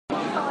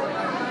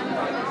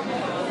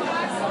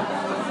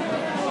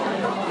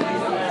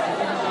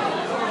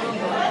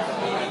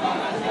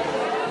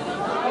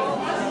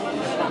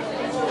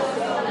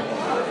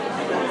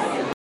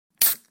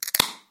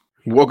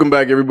Welcome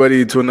back,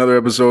 everybody, to another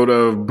episode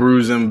of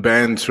Brews and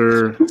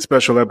Banter.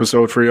 Special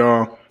episode for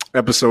y'all.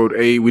 Episode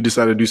 8. We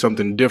decided to do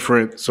something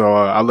different, so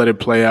I'll let it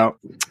play out.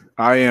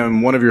 I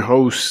am one of your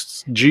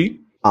hosts, G.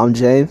 I'm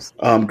James.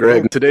 I'm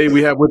Greg. Today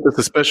we have with us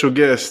a special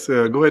guest.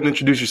 Go ahead and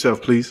introduce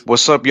yourself, please.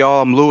 What's up,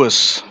 y'all? I'm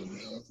Lewis.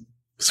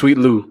 Sweet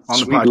Lou on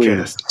Sweet the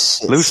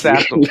podcast. Lou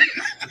Sassel.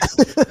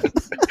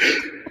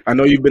 I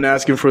know you've been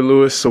asking for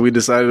Lewis, so we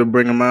decided to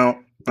bring him out.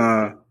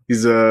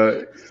 He's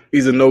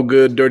a no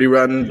good, dirty,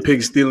 rotten,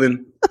 pig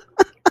stealing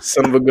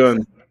son of a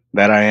gun.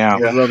 That I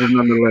am. I love him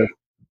nonetheless.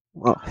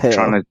 Oh, hell.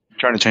 Trying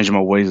to change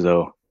my ways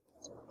though.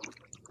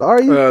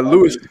 Are you?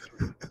 Lewis,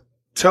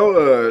 tell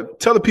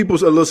the people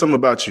a little something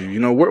about you. You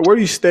know, where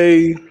do you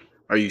stay?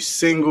 Are you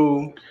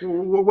single?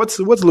 What's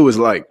Lewis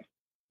like?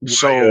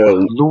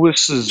 So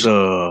Lewis is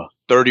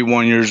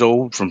 31 years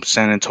old from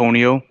San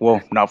Antonio.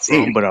 Well, not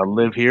from, but I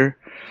live here.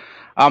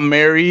 I'm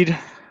married.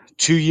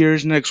 2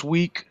 years next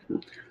week.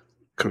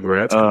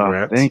 Congrats.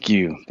 Thank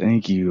you.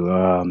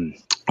 I'm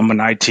an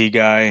IT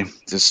guy,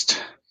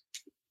 just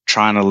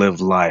trying to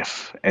live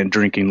life and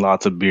drinking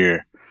lots of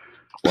beer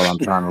while I'm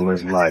trying to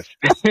live life.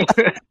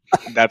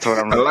 That's what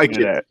I'm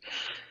looking at.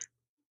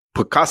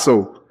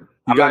 Picasso,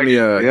 you got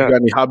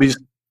any hobbies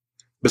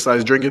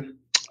besides drinking?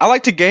 I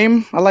like to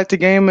game.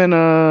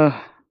 And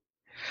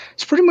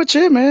it's pretty much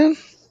it, man.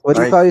 What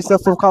do you call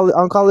yourself on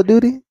Call of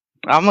Duty?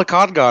 I'm a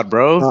COD god,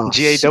 bro. Oh,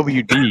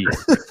 GAWD,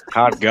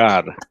 COD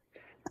god.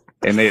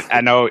 And I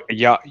know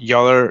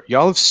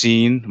y'all have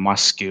seen my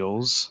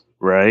skills,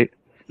 right?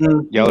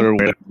 Mm-hmm. Y'all are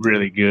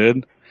really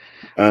good.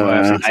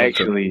 I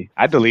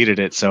deleted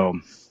it, so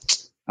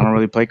I don't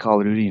really play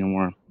Call of Duty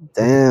anymore.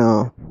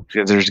 Damn.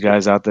 Because there's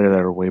guys out there that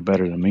are way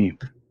better than me.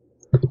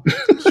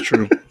 It's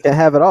true. Can't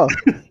have it all.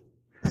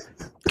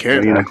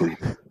 Can't. Exactly.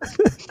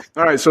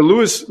 All right, so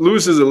Lewis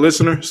is a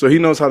listener, so he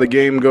knows how the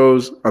game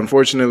goes.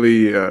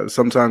 Unfortunately,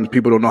 sometimes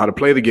people don't know how to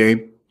play the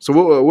game.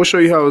 So we'll show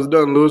you how it's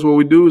done, Lewis. What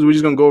we do is we're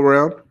just going to go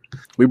around.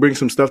 We bring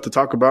some stuff to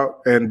talk about,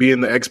 and being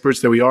the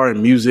experts that we are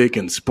in music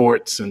and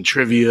sports and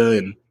trivia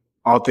and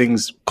all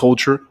things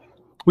culture,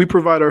 we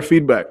provide our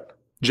feedback.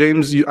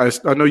 James, I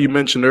know you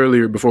mentioned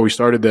earlier before we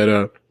started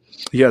that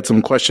you had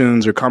some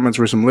questions or comments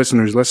for some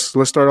listeners. Let's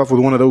start off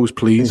with one of those,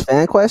 please.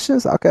 Fan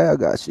questions? Okay, I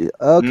got you.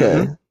 Okay.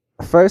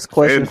 Mm-hmm. First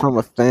question from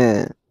a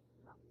fan.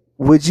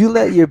 Would you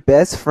let your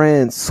best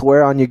friend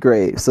swear on your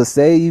grave? So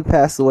say you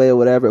pass away or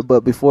whatever, but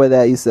before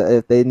that you said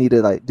if they need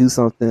to do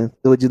something,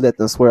 would you let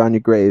them swear on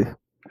your grave?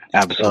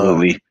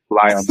 Absolutely.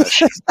 Lie on that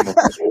shit.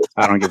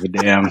 I don't give a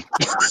damn.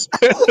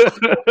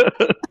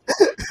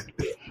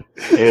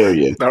 Hell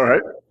yeah. All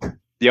right.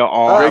 Yo,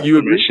 all have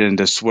permission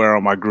to swear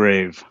on my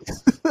grave.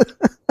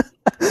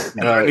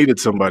 I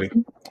needed somebody.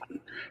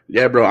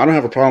 Yeah, bro. I don't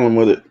have a problem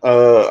with it.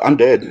 I'm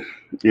dead.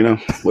 You know,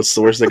 what's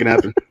the worst that can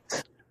happen?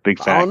 Big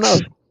facts. I don't know.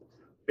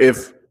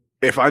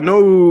 If I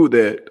know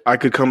that I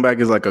could come back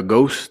as like a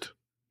ghost,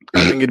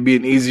 I think it'd be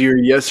an easier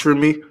yes for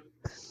me.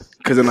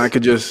 Because then I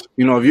could just,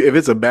 if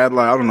it's a bad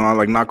lie, I don't know, I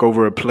like knock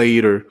over a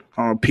plate or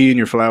pee in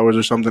your flowers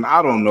or something.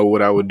 I don't know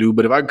what I would do.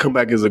 But if I could come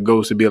back as a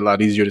ghost, it'd be a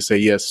lot easier to say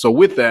yes. So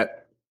with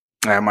that,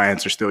 my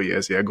answer's still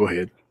yes. Yeah, go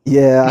ahead.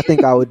 Yeah, I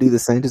think I would do the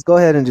same. Just go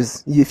ahead and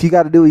if you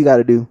got to do what you got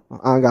to do.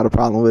 I don't got a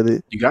problem with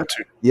it. You got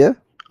to. Yeah.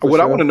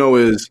 What I want to know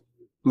is,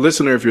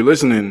 listener, if you're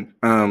listening,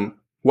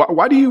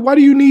 why do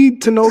you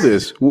need to know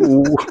this?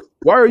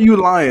 Why are you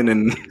lying,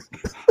 and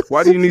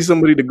why do you need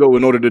somebody to go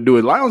in order to do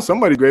it? Lie on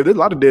somebody's grave. There's a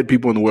lot of dead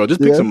people in the world.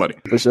 Just pick somebody.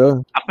 For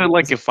sure. I feel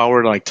like if I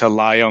were to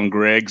lie on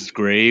Greg's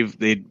grave,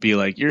 they'd be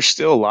like, "You're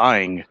still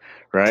lying,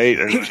 right?"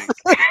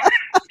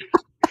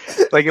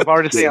 Like if I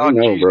were to say on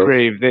Greg's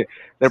grave,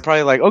 they're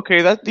probably like,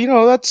 "Okay,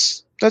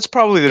 that's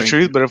probably the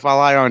truth." But if I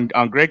lie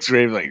on Greg's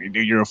grave, like,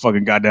 dude, you're a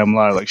fucking goddamn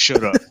liar. Like,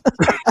 shut up.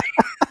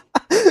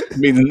 It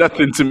means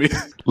nothing to me.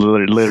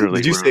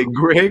 Literally. Did you say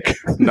Greg?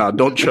 No,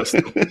 don't trust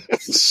him.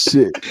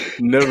 Shit.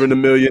 Never in a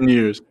million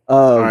years.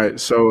 All right,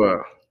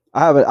 so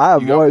I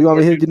have more. You want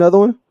me to hit you another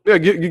one? Yeah,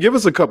 give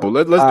us a couple.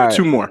 Let's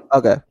do two more.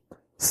 Okay.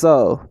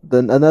 So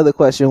another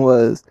question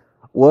was,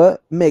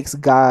 what makes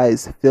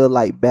guys feel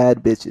like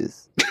bad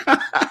bitches?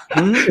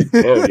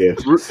 Oh yeah.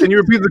 Can you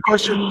repeat the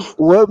question?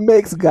 What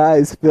makes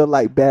guys feel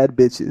like bad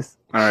bitches?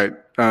 All right.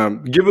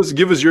 Give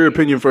us your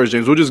opinion first,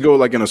 James. We'll just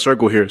go in a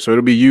circle here. So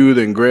it'll be you,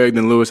 then Greg,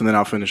 then Lewis, and then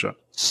I'll finish up.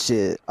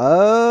 Shit.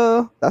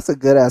 That's a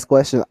good ass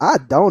question. I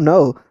don't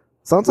know.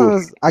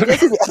 Sometimes I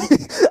guess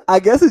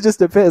it just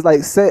depends.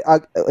 Like, say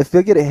if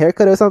you get a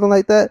haircut or something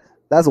like that,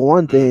 that's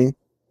one thing.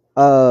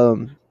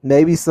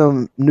 Maybe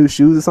some new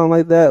shoes or something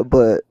like that,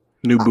 but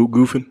new boot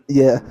goofing.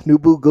 Yeah, new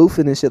boot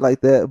goofing and shit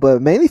like that.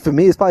 But mainly for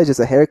me, it's probably just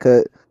a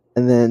haircut,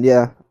 and then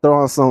throw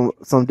on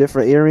some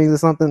different earrings or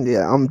something.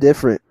 Yeah, I'm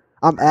different.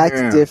 I'm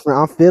acting different.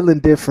 I'm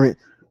feeling different.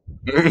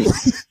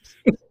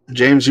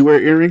 James, you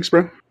wear earrings,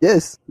 bro?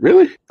 Yes.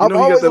 Really? I've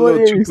always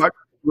worn earrings.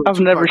 I've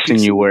never seen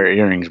you wear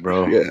earrings,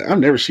 bro. Yeah, I've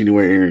never seen you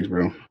wear earrings,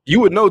 bro.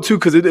 You would know too,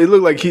 because it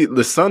looked like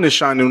the sun is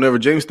shining whenever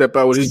James stepped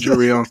out with his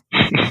jewelry on.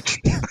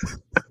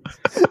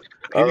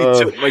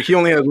 Like he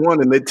only has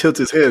one, and they tilt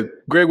his head.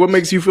 Greg, what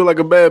makes you feel like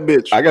a bad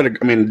bitch?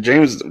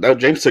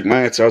 James took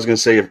my answer. I was gonna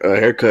say a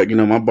haircut.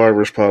 My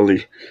barber is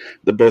probably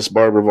the best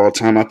barber of all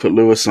time. I put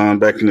Lewis on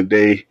back in the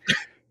day,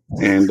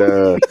 and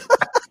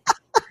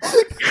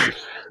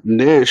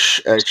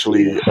Nish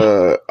actually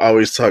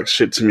always talks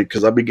shit to me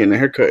because I'll be getting a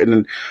haircut. And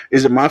then,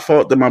 is it my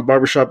fault that my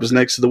barbershop is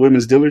next to the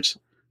women's Dillard's?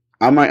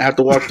 I might have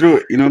to walk through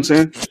it. You know what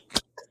I'm saying?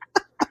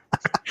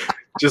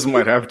 Just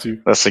might have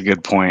to. That's a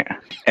good point.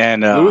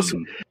 And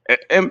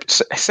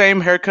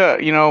same haircut.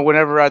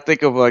 Whenever I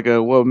think of like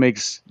what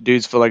makes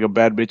dudes feel like a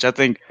bad bitch, I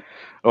think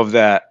of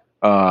that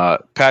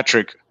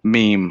Patrick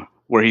meme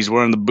where he's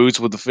wearing the boots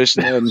with the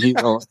fishnet and he's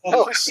all,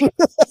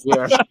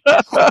 yeah.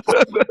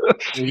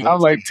 I'm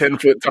like 10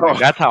 foot tall.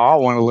 That's how I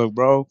want to look,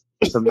 bro.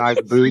 Some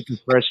nice boots and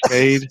fresh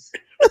fade.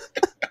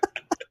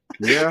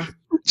 Yeah.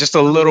 Just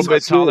a little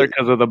bit taller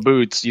because of the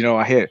boots.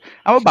 I'm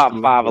about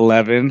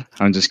 5'11".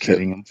 I'm just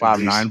kidding. I'm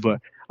 5'9",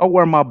 but I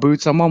wear my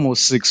boots. I'm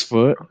almost 6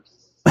 foot.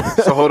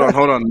 So hold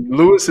on.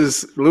 Lewis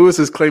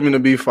is claiming to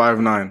be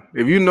 5'9".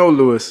 If you know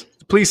Lewis,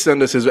 please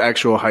send us his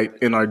actual height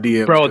in our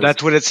DM. Bro,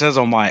 that's what it says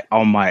on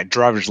my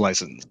driver's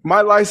license.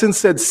 My license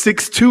said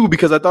 6'2"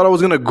 because I thought I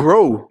was gonna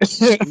grow.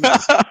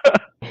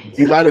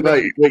 You lied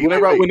about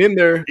whenever I went in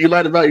there. You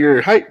lied about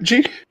your height,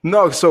 G?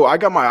 No, so I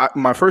got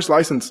my first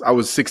license. I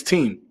was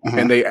 16,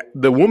 and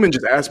the woman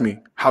just asked me,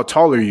 "How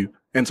tall are you?"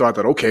 And so I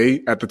thought,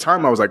 okay. At the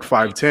time, I was like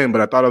 5'10",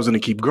 but I thought I was gonna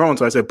keep growing.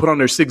 So I said, "Put on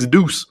there 6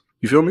 deuce."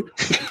 You feel me?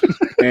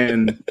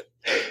 And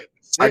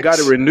I got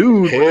it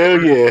renewed.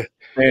 Hell yeah!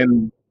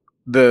 And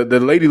the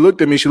lady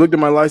looked at me. She looked at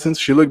my license.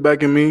 She looked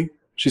back at me.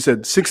 She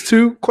said,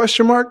 6'2"?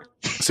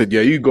 I said,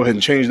 yeah, you go ahead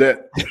and change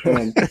that.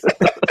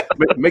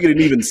 Make it an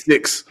even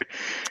 6.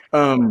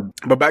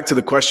 But back to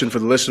the question for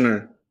the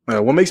listener.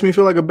 What makes me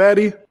feel like a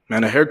baddie?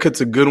 Man, a haircut's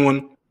a good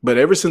one. But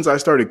ever since I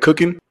started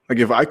cooking, like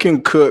if I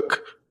can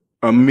cook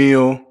a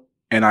meal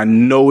and I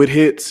know it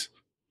hits,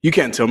 you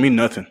can't tell me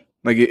nothing.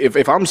 Like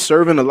if I'm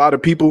serving a lot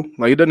of people,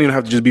 like it doesn't even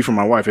have to just be for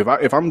my wife.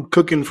 If I'm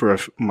cooking for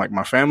like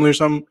my family or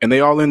something and they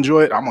all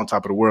enjoy it, I'm on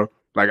top of the world.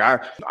 Like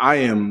I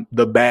am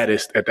the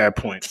baddest at that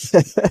point.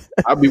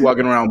 I'll be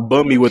walking around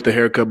bummy with the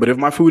haircut, but if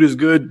my food is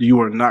good,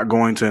 you are not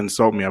going to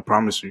insult me. I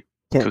promise you.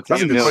 Cook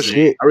me a meal.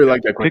 I really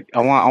like that question.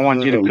 I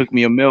want you to cook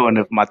me a meal, and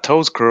if my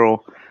toes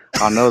curl,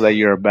 I'll know that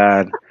you're a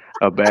bad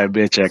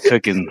bitch at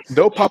cooking.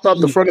 They'll pop out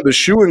the front of the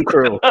shoe and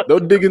curl. They'll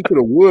dig into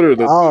the wood or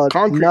the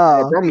concrete.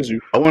 No. I promise you.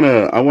 I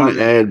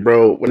wanna add,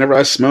 bro. Whenever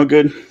I smell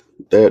good,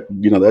 that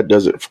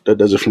does it. That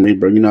does it for me,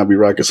 bro. I'll be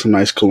rocking some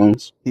nice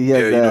colognes.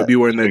 Yeah, be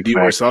wearing that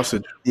Dior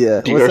sausage.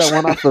 Yeah, what's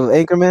that one off of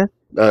Anchorman?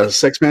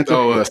 Sex Panther.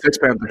 Oh, Sex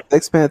Panther.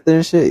 Sex Panther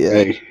and shit. Yeah.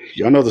 Hey,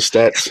 y'all know the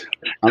stats.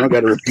 I don't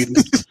got to repeat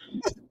it.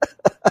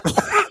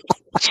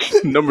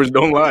 Numbers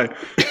don't lie.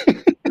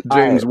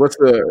 James,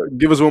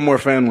 give us one more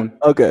fan one.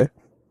 Okay.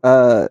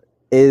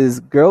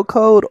 Is girl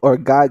code or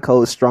guy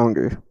code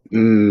stronger?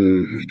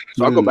 So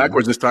I'll go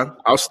backwards this time.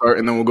 I'll start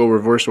and then we'll go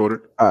reverse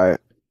order. All right.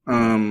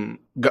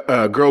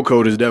 Girl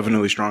code is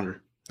definitely stronger.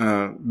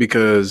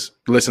 Because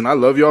listen, I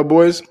love y'all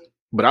boys,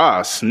 but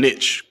I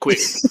snitch quick.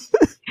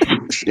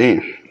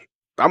 Damn.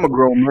 I'm a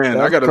grown man.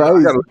 I gotta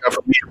look out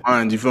for me and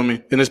mine, you feel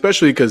me? And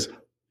especially because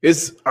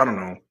I don't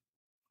know.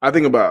 I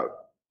think about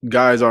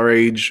guys our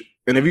age,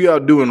 and if you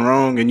out doing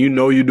wrong and you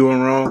know you're doing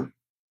wrong,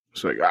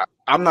 it's like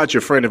I'm not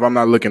your friend if I'm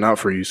not looking out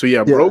for you. So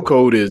yeah, bro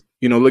code is,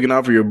 looking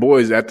out for your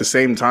boys at the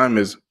same time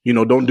as,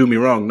 don't do me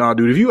wrong. Nah,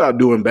 dude, if you out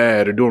doing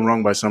bad or doing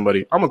wrong by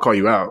somebody, I'm gonna call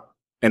you out.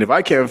 And if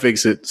I can't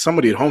fix it,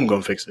 somebody at home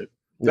gonna fix it.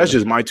 That's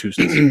just my 2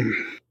 cents.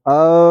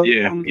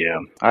 Yeah,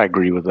 I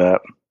agree with that.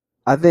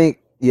 I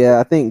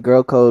think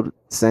girl code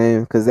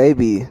same because they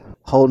be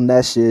holding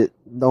that shit.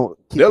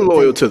 They're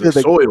loyal to the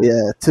soil.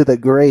 Yeah, to the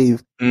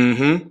grave.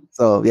 Mm-hmm.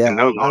 So yeah,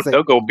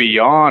 they'll go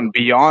beyond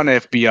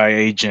FBI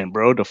agent,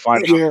 bro, to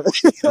find out.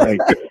 Like,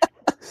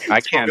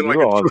 I can't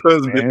do all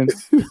this, man.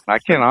 I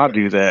cannot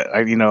do that.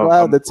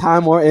 The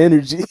time or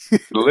energy.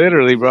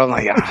 Literally, bro. I'm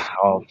like,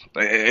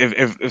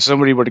 if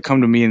somebody were to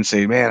come to me and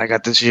say, "Man, I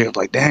got this shit," I'm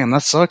like, "Damn,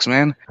 that sucks,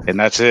 man," and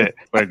that's it.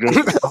 Like,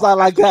 that's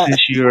all I got. This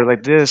issue or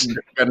like this,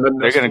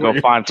 they're gonna go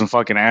find some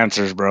fucking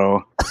answers,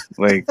 bro.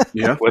 Like,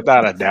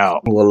 without a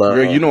doubt. Well,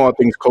 Greg, you know all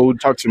things code.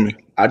 Talk to me.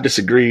 I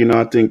disagree.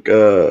 I think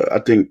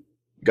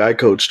guy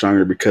code's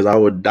stronger because I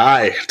would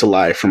die to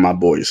lie for my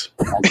boys.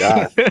 Oh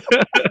God.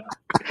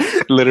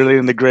 Literally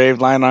in the grave,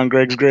 lying on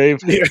Greg's grave.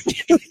 Yeah.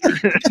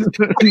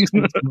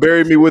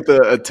 Bury me with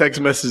a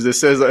text message that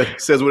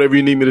says whatever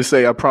you need me to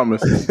say. I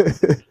promise.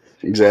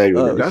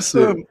 Exactly. That's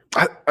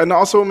and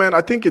also, man,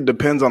 I think it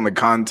depends on the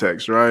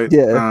context, right?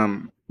 Yeah.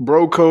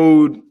 Bro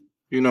code,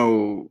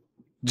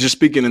 just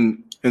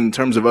speaking in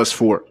terms of us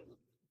 4,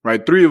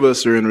 right? 3 of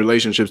us are in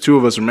relationships, 2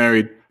 of us are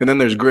married, and then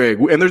there's Greg.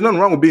 And there's nothing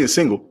wrong with being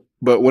single.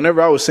 But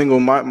whenever I was single,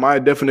 my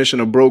definition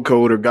of bro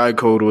code or guy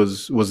code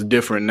was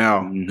different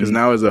now. Because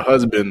now as a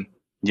husband,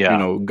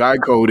 guy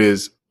code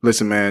is,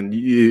 listen, man,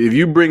 if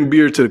you bring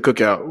beer to the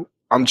cookout,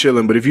 I'm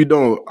chilling. But if you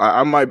don't,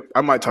 I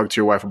might talk to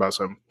your wife about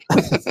something.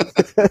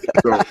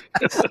 So,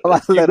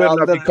 you better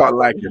not be caught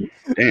lacking.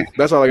 Damn.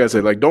 That's all I gotta say.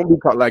 Like, don't be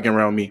caught lacking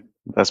around me.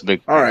 That's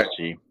big. All right.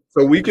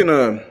 So we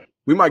can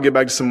we might get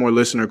back to some more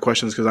listener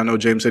questions because I know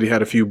James said he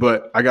had a few,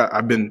 but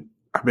I've been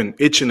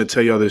itching to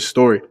tell y'all this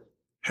story.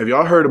 Have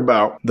y'all heard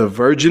about the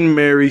Virgin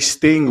Mary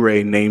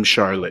stingray named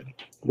Charlotte?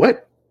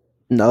 What?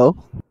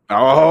 No.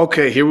 Oh,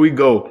 okay. Here we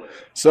go.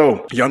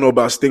 So y'all know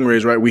about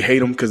stingrays, right? We hate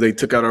them because they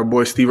took out our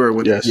boy Steve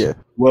Irwin. Yes. Yeah.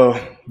 Well,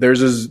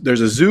 there's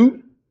a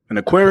zoo, an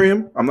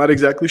aquarium. I'm not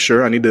exactly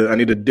sure. I need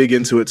to dig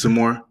into it some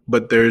more.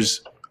 But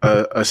there's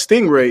a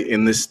stingray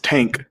in this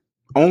tank.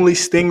 Only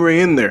stingray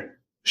in there.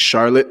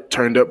 Charlotte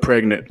turned up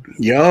pregnant.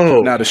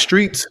 Yo. Now the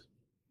streets,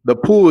 the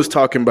pool is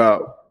talking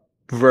about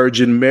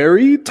Virgin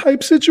Mary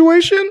type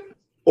situation,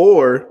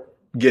 or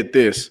get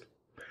this,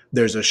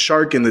 there's a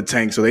shark in the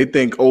tank, so they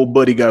think old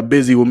buddy got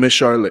busy with Miss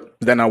Charlotte.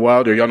 Is that not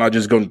wild, or y'all not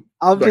just going?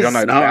 I'm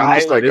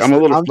a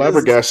little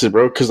flabbergasted,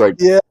 bro, because a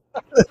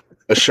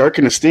shark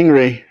and a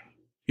stingray.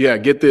 Yeah,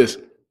 get this.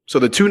 So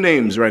the two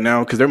names right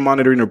now, because they're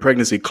monitoring her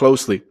pregnancy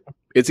closely,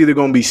 it's either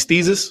going to be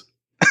Steezus,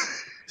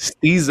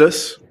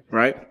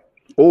 right?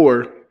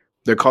 Or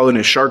they're calling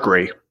it Shark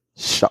Ray.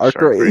 Shark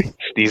Ray.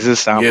 Steezus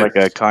sounds like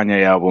a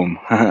Kanye album.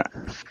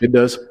 It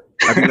does.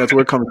 I think that's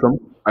where it comes from.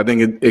 I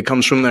think it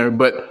comes from there.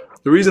 But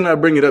the reason I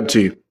bring it up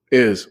to you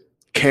is,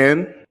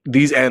 can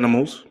these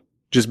animals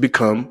just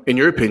become, in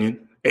your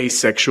opinion,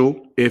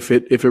 asexual if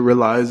it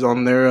relies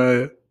on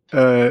their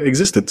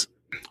existence?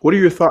 What are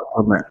your thoughts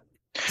on that?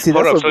 See,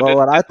 that's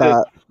what I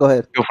thought. Go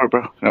ahead. Go for it,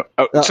 bro. No.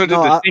 So did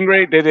the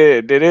stingray?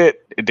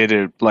 Did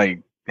it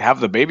like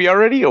have the baby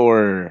already,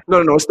 or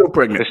no? It's still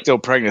pregnant. It's still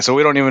pregnant, so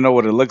we don't even know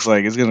what it looks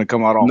like. It's gonna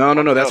come out all.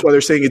 No. That's why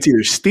they're saying it's either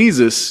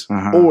Steezus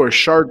or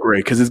Shark Ray,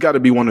 because it's got to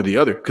be one or the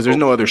other. Because there's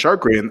no other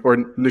Shark Ray, there's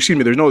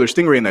no other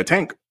stingray in that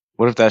tank.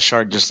 What if that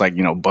shark just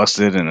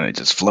busted and it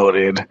just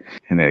floated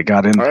and it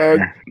got in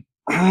there?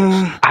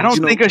 I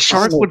don't think a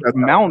shark would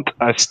mount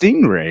a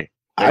stingray.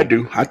 I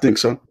do. I think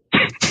so.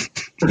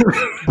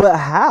 But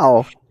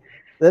how?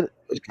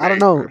 I don't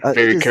know.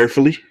 Very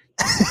carefully.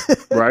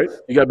 Right?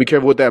 You got to be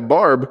careful with that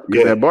barb.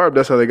 Because that barb,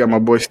 that's how they got my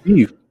boy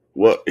Steve.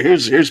 Well,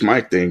 here's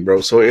my thing,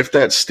 bro. So if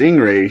that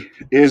stingray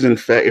is, in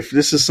fact, if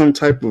this is some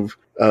type of,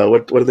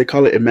 what do they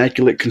call it?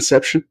 Immaculate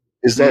conception?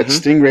 Is that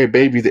stingray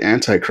baby the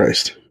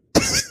Antichrist?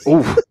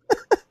 Ooh,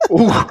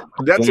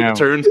 that's a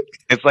turn.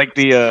 It's like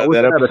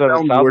that episode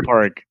of South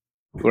Park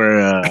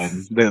where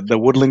the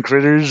woodland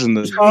critters and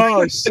the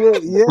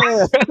shit,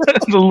 yeah,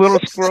 the little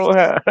squirrel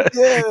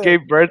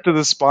gave birth to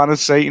the spawn of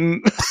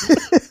Satan.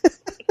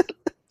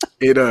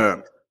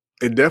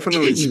 It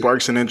definitely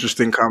sparks an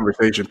interesting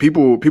conversation.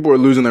 People are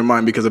losing their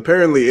mind because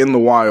apparently in the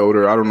wild,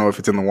 or I don't know if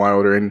it's in the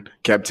wild or in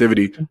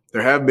captivity,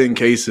 there have been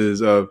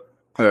cases of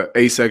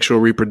asexual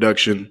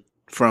reproduction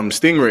from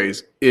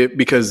stingrays.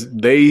 Because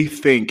they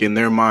think in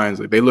their minds,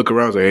 like they look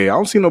around and say, hey, I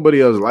don't see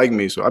nobody else like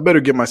me, so I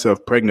better get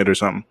myself pregnant or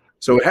something.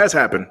 So it has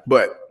happened,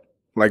 but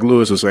like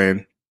Lewis was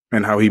saying,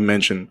 and how he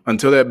mentioned,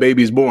 until that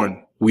baby's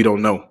born, we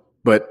don't know.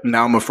 But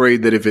now I'm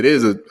afraid that if it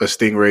is a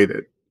stingray,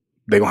 that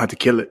they're going to have to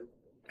kill it.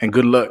 And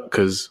good luck,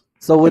 because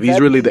if he's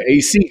really the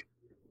AC.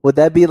 Would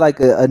that be like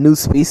a new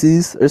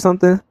species or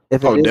something?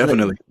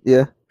 Definitely.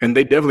 Yeah. And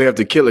they definitely have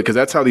to kill it, because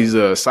that's how these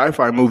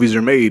sci-fi movies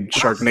are made.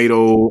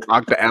 Sharknado,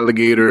 Octa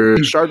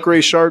Alligator, Shark Ray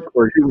Shark,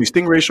 or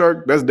Stingray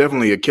Shark. That's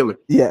definitely a killer.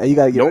 Yeah, you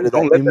got to get rid of that.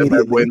 Don't let that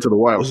bad boy into the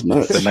wild.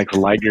 Like a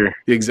liger.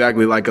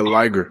 Exactly, like a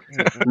liger.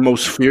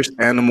 Most fierce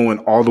animal in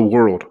all the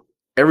world.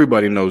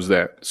 Everybody knows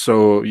that.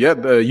 So,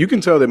 yeah, you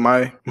can tell that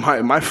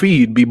my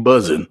feed be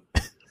buzzing.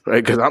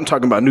 Right, because I'm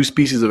talking about new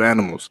species of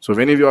animals. So if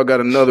any of y'all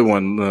got another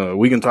one,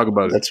 we can talk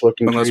about it. That's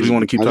fucking unless crazy. We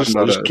want to keep talking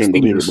about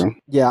stingers. Bro.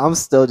 Yeah, I'm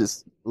still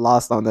just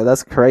lost on that.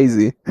 That's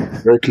crazy.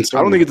 Very concerning.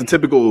 I don't think it's a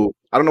typical.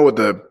 I don't know what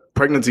the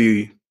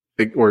pregnancy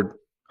or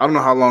I don't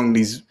know how long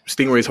these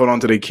stingrays hold on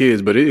to their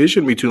kids, but it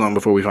shouldn't be too long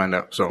before we find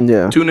out. So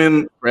tune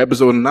in for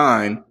episode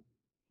 9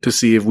 to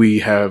see if we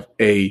have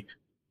a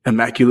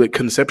immaculate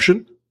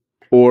conception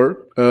or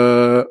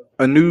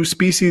a new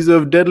species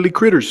of deadly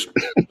critters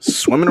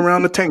swimming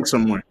around the tank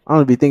somewhere. I'm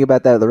gonna be thinking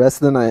about that the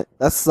rest of the night.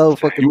 That's so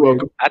fucking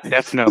weird. I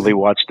definitely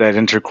watched that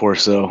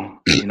intercourse, though.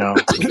 You know,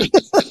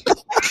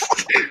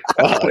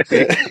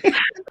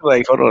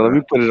 like hold on, let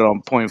me put it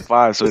on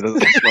 0.5 so it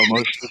doesn't slow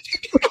motion.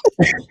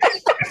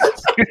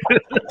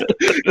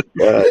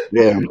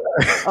 Damn.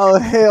 Oh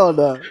hell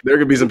no! There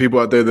could be some people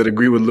out there that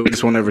agree with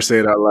Lucas, won't ever say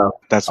it out loud.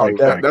 That's why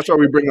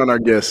we bring on our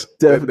guests.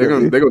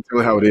 Definitely. They're gonna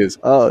tell it how it is.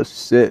 Oh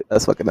shit,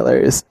 that's fucking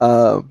hilarious.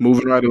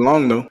 Moving right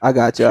along though. I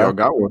got y'all. Y'all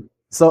got one.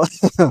 So,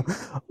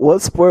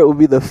 what sport would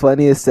be the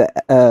funniest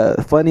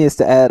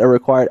to add a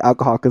required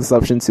alcohol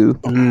consumption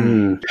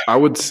to? I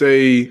would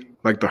say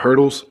like the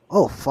hurdles.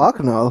 Oh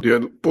fuck no! Yeah,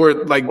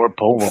 or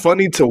pole.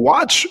 Funny to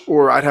watch,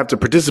 or I'd have to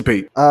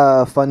participate.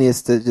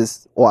 Funniest to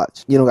just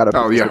watch. You don't gotta.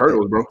 Oh yeah,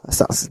 hurdles, bro. That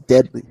sounds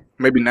deadly.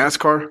 Maybe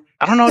NASCAR.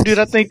 I don't know, dude.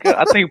 I think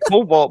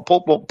pole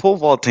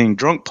vaulting,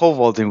 drunk pole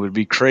vaulting would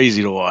be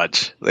crazy to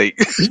watch. Like,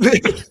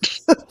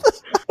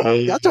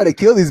 y'all trying to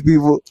kill these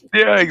people.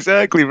 Yeah,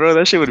 exactly, bro.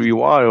 That shit would be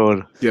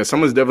wild. Yeah,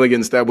 someone's definitely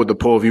getting stabbed with the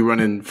pole if you run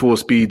in full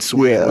speed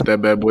swing with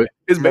that bad boy.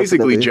 It's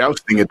basically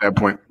jousting at that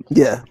point.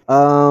 Yeah.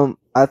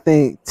 I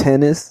think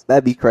tennis.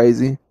 That'd be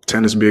crazy.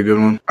 Tennis would be a good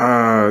one.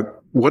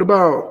 What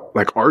about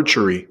like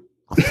archery?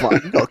 Fuck,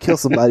 you gonna kill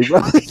somebody,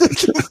 bro.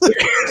 Just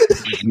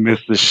miss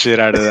the shit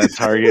out of that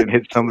target and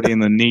hit somebody in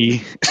the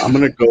knee. I'm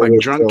gonna go Like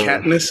with drunk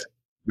Katniss?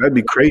 That'd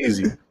be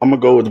crazy. I'm gonna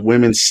go with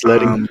women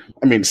sledding.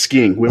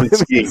 Skiing. Women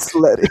skiing.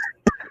 Sledding.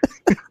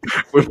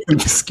 Women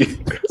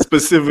skiing.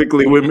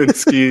 Specifically women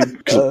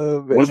skiing.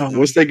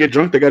 Once they get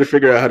drunk, they got to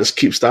figure out how to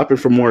keep stopping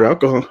for more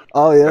alcohol.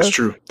 Oh yeah,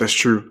 That's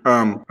true.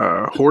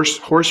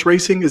 Horse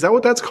racing. Is that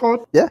what that's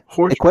called? yeah.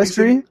 Horse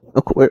Equestrian,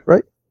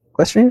 right?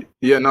 Equestrian.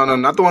 Yeah, no,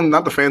 not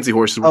the fancy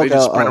horses where they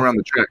just sprint around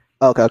the track.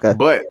 Okay.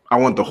 But I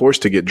want the horse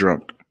to get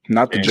drunk,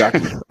 not the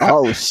jockey.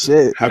 Oh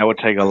shit. That would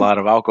take a lot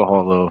of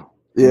alcohol, though.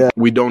 Yeah.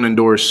 We don't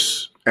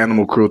endorse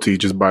animal cruelty,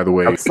 just by the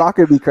way.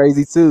 Soccer be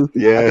crazy too.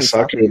 Yeah,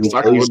 soccer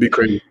would be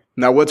crazy.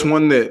 Now, what's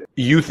one that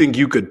you think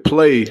you could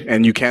play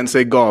and you can't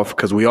say golf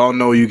because we all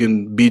know you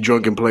can be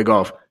drunk and play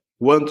golf?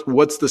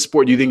 What's the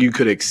sport you think you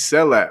could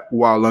excel at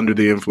while under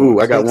the influence?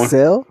 Ooh, I got one.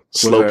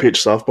 Slow pitch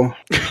softball.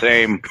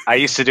 Same. I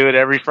used to do it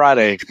every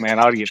Friday. Man,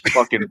 I would get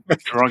fucking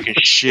drunk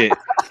as shit.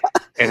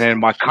 And then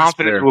my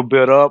confidence would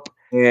build up.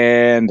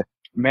 And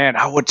man,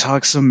 I would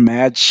talk some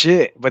mad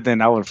shit. But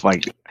then I would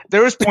like,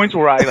 there was points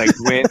where I like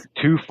went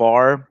too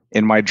far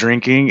in my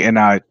drinking and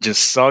I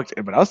just sucked.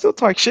 But I'll still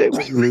talk shit.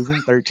 We're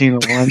losing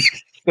 13-1.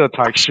 Still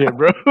talk shit,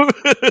 bro.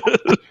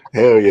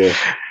 Hell yeah.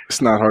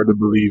 It's not hard to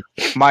believe.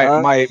 My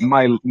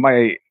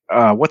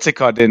what's it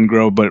called didn't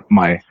grow, but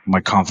my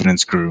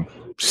confidence grew.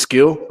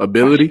 Skill,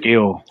 ability,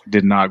 skill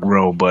did not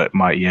grow, but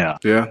yeah,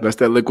 that's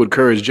that liquid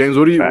courage. James,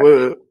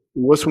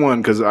 what's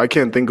one? Because I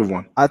can't think of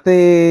one. I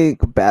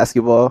think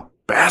basketball.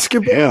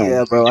 Basketball,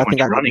 yeah, bro. I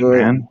think I could do it.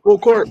 Man. Full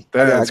court.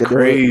 That's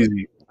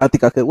crazy. I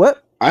think I could.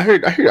 What? I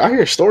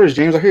hear stories,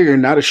 James. I hear you're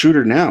not a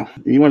shooter now.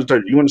 You want to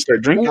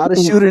start drinking? Not a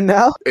shooter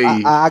now.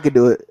 Hey. I could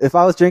do it. If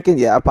I was drinking,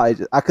 yeah, I probably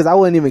just because I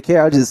wouldn't even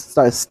care. I just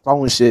start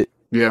throwing shit.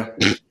 Yeah,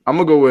 I'm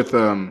gonna go with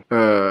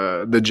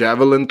the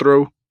javelin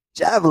throw.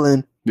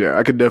 Javelin. Yeah,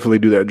 I could definitely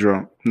do that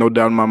drunk. No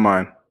doubt in my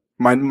mind.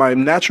 My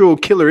natural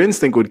killer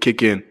instinct would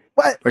kick in.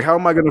 What? Like, how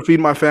am I gonna feed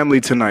my family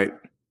tonight?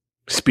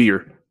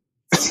 Spear.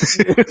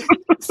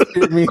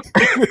 Spear me.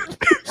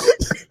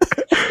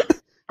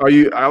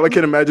 All I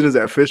can imagine is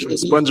that fish from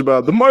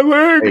SpongeBob. My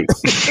leg.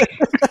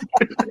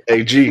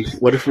 Hey, G,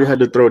 what if we had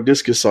to throw a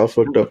discus all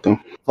fucked up though?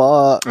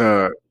 Fuck.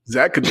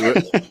 Zach could do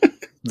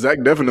it.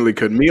 Zach definitely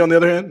could. Me, on the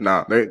other hand,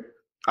 nah.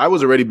 I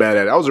was already bad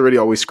at it. I was already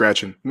always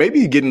scratching.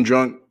 Maybe getting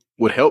drunk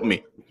would help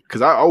me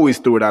because I always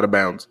threw it out of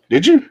bounds.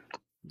 Did you?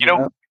 You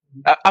know,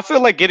 I feel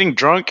like getting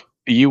drunk,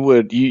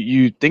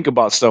 you think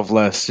about stuff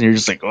less, and you're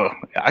just like, oh,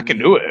 I can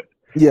do it.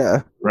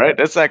 Yeah. Right.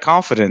 That's that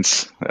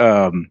confidence.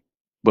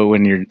 But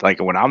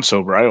when I'm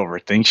sober, I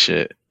overthink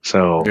shit.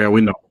 So yeah, we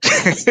know.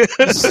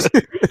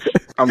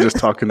 I'm just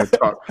talking to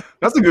talk.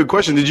 That's a good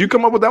question. Did you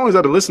come up with that one? Is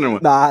that a listener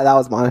one? Nah, that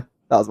was mine.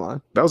 That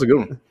was a good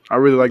one. I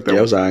really like that. Yeah, one.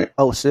 it was all right.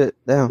 Oh shit!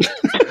 Damn.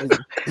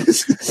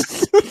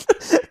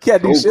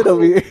 Can't do shit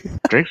over here.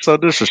 Drake's so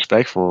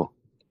disrespectful.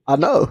 I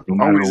know. No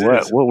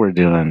matter what we're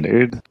doing,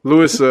 dude.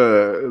 Lewis,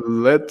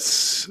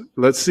 let's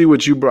see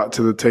what you brought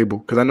to the table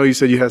because I know you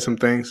said you had some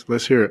things.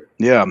 Let's hear it.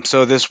 Yeah.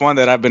 So this one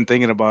that I've been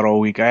thinking about all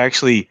week, I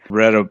actually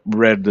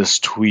read this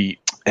tweet,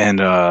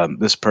 and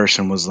this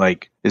person was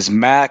like, "Is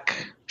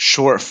Mac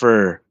short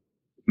for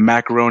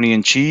macaroni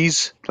and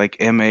cheese, like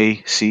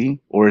MAC,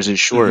 or is it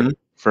short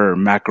for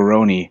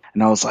macaroni?"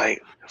 And I was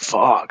like,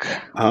 fuck.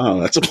 Oh,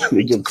 that's a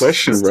pretty good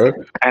question, bro.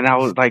 And I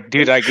was like,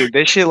 dude,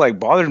 this shit like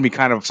bothered me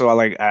kind of. So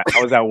I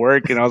was at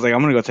work and I was like,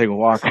 I'm gonna go take a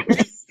walk. I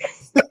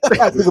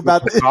think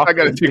about this. I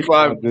gotta take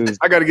 5.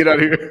 I gotta get out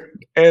of here.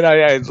 And I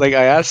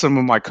asked some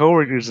of my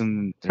coworkers,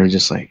 and they're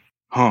just like,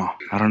 I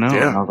don't know.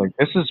 Yeah. And I was like,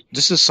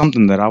 this is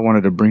something that I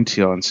wanted to bring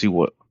to y'all and see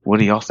what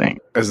do y'all think.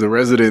 As the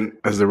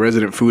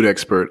resident food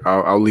expert,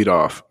 I'll lead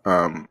off.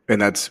 And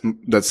that's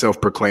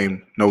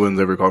self-proclaimed. No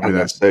one's ever called me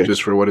that.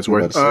 Just for what it's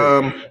worth.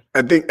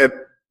 I think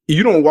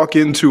you don't walk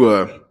into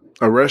a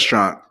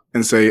restaurant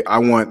and say, I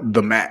want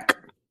the Mac.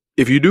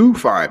 If you do,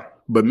 fine.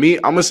 But me,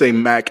 I'm going to say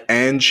mac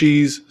and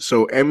cheese.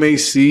 So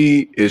MAC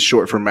is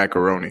short for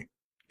macaroni.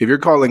 If you're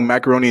calling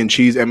macaroni and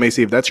cheese MAC,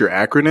 if that's your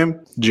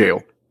acronym,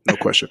 jail. No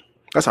question.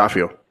 That's how I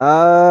feel.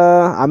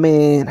 I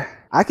mean,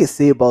 I can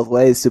see it both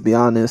ways, to be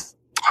honest.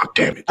 Oh,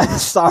 damn it.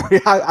 Sorry,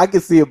 I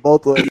can see it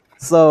both ways.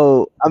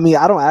 So, I mean,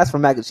 I don't ask for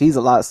mac and cheese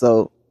a lot.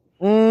 So,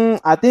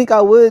 I think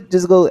I would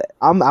just go.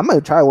 I'm going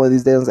to try one of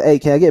these days and say, hey,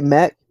 can I get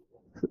mac?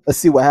 Let's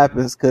see what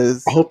happens.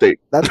 Because I hope they're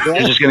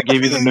just going to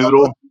give you the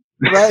noodle.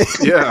 Right?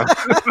 Yeah.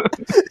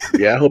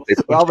 Yeah, I hope they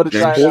punch I'm you.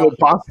 try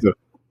pasta.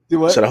 Do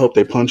what? Said I hope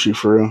they punch you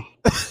for real.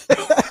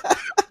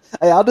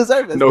 Hey, I'll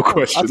deserve it. No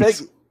questions. I'll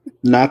take it.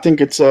 No, I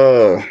think it's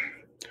I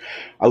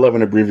love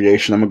an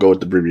abbreviation. I'm gonna go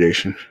with the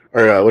abbreviation.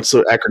 Or what's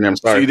the acronym?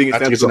 Sorry, So you think I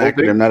think it's an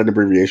acronym, not an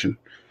abbreviation.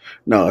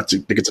 No, I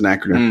think it's an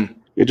acronym.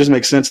 It just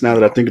makes sense now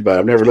that I think about it.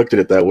 I've never looked at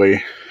it that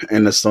way,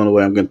 and that's the only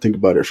way I'm going to think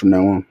about it from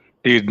now on.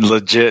 Dude,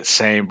 legit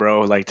same,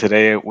 bro. Like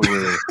today we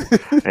were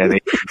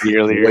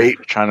earlier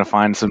trying to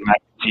find some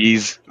mac and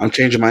cheese. I'm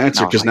changing my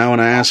answer because now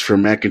when I ask for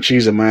mac and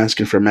cheese, am I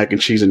asking for mac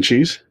and cheese and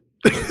cheese?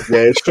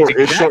 Yeah, it's short.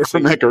 It's short for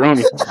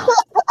macaroni.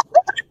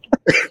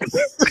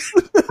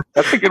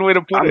 That's a good way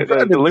to put it. I'm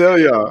trying to tell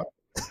y'all,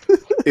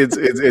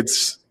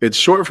 it's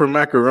short for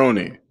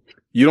macaroni.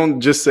 You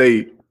don't just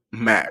say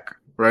mac,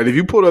 right? If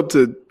you pull up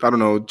to, I don't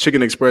know,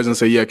 Chicken Express and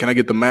say, "Yeah, can I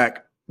get the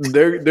mac?"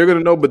 They're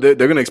gonna know, but they're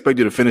gonna expect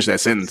you to finish that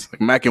sentence.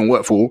 Like, mac and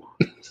what, fool?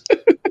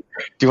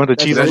 Do you want the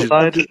cheese on the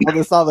side? I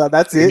just saw that.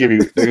 That's it.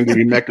 They're gonna give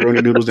you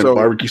macaroni noodles and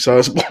barbecue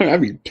sauce. I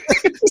mean,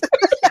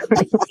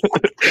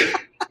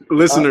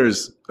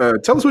 listeners,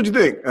 tell us what you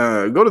think.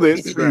 Go to the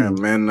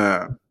Instagram and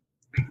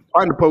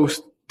find a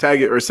post,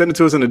 tag it, or send it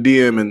to us in a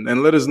DM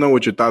and let us know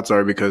what your thoughts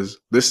are, because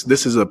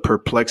this is a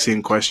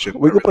perplexing question.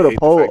 We could put a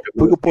poll.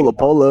 We could pull a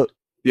poll up.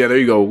 Yeah, there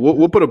you go.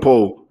 We'll put a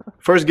poll.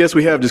 First guest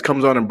we have just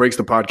comes on and breaks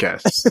the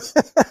podcast.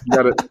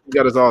 you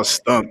got us all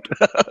stumped.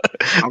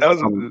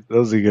 That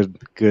was a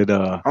good.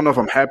 I don't know if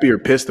I'm happy or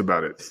pissed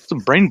about it. It's a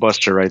brain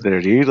buster right there,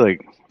 dude.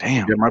 Like,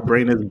 damn. Yeah, my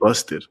brain is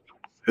busted.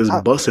 It's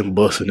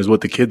bussin' is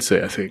what the kids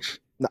say, I think.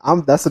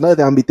 That's another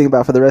thing I'm be thinking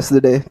about for the rest of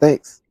the day.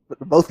 Thanks,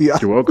 both of y'all.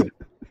 You're welcome.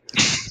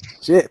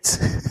 Shit.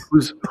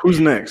 Who's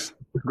next?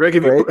 Greg,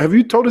 have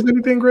you told us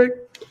anything, Greg?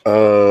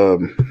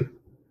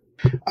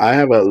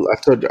 I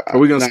told you. Are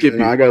we gonna skip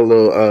you? I got a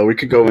little. We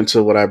could go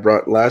into what I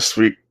brought last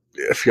week.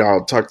 If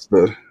y'all talk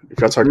to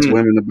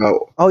women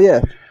about. Oh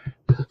yeah.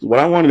 What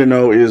I wanted to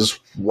know is,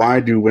 why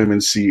do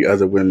women see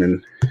other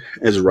women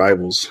as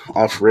rivals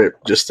off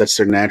rip? Just that's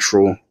their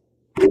natural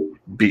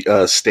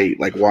state.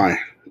 Like, why?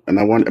 And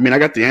I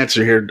got the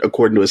answer here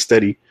according to a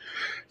study.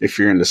 If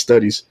you're in the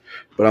studies,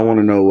 but I want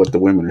to know what the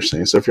women are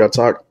saying. So if y'all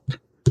talk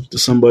to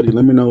somebody,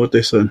 let me know what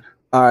they said.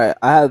 All right,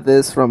 I have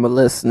this from a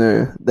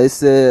listener. They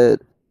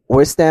said,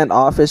 we're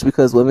standoffish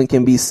because women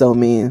can be so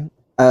mean.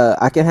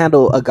 I can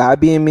handle a guy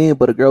being mean,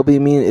 but a girl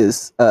being mean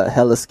is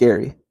hella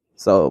scary.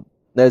 So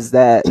there's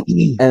that.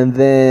 And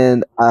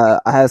then I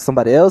had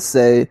somebody else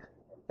say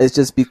it's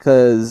just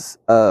because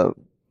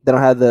they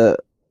don't have the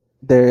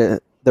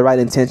right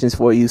intentions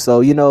for you.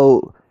 So,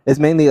 it's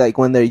mainly like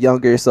when they're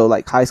younger. So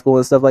like high school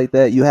and stuff like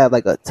that, you have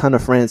like a ton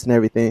of friends and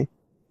everything.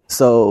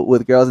 So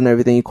with girls and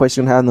everything, of course,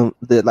 you have them,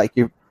 like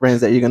your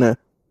friends that you're going to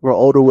grow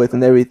older with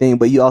and everything.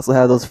 But you also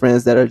have those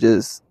friends that are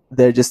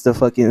they're just to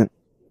fucking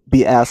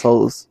be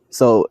assholes.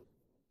 So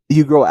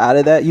you grow out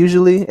of that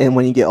usually. And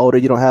when you get older,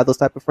 you don't have those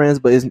type of friends.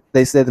 But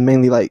they said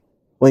mainly like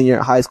when you're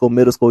in high school,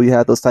 middle school, you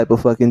have those type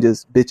of fucking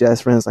just bitch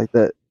ass friends like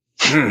that.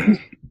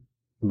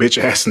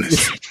 Bitch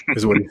assness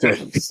is what he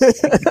said.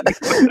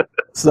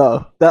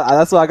 So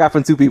that's what I got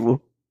from two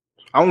people.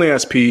 I only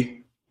asked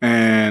P,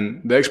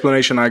 and the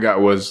explanation I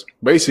got was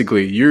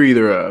basically you're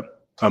either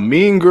a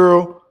mean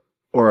girl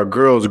or a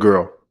girl's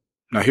girl.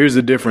 Now here's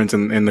the difference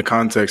in the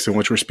context in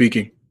which we're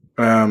speaking.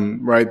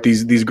 Right?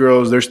 These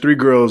girls, there's 3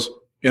 girls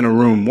in a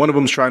room. One of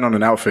them's trying on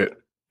an outfit,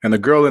 and the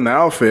girl in the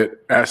outfit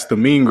asks the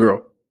mean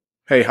girl,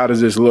 "Hey, how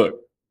does this look?"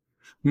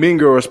 Mean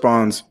girl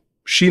responds,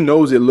 she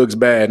knows it looks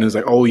bad, and is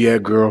like, "Oh yeah,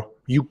 girl,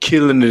 you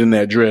killing it in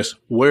that dress.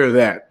 Wear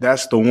that.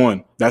 That's the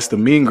one." That's the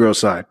mean girl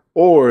side.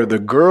 Or the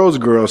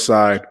girl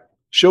side,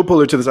 she'll pull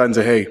her to the side and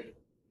say, "Hey,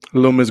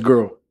 little Miss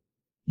Girl,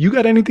 you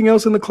got anything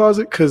else in the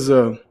closet? Because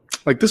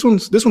like this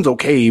one's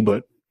okay,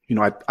 but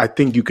I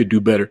think you could do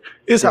better."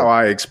 Is how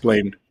I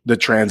explained the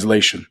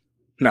translation.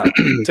 Now,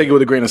 take it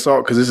with a grain of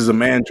salt, because this is a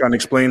man trying to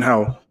explain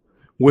how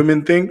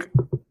women think,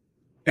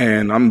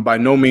 and I'm by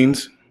no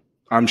means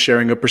I'm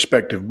sharing a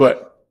perspective,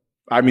 but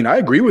I mean, I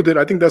agree with it.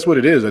 I think that's what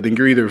it is. I think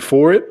you're either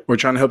for it or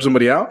trying to help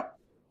somebody out,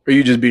 or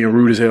you just being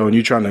rude as hell and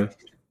you trying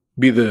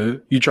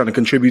to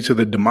contribute to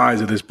the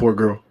demise of this poor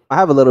girl. I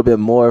have a little bit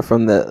more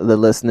from the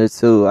listener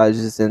too. I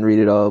just didn't read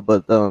it all,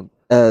 but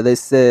they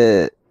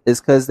said it's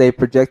because they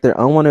project their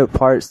unwanted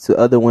parts to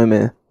other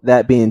women,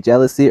 that being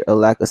jealousy or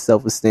lack of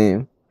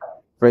self-esteem.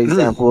 For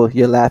example,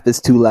 your laugh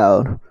is too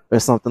loud or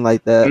something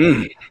like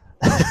that.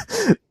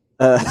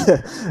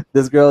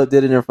 This girl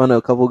did it in front of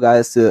a couple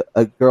guys to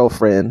a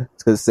girlfriend,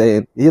 because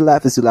saying your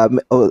laugh is too loud.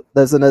 Oh,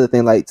 that's another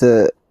thing, like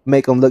to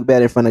make them look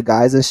bad in front of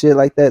guys and shit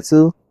like that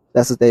too.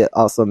 That's what they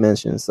also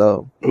mentioned.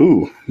 So,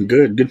 good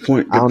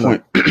point. Good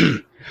point.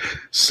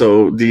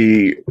 So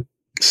the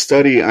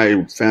study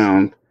I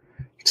found,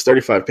 it's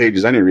 35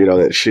 pages. I didn't read all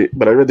that shit,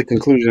 but I read the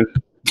conclusion.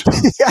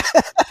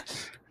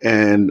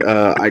 And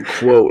I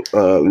quote.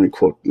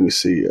 Let me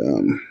see.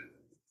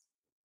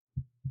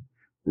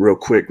 Real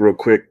quick.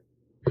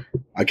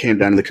 I came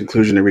down to the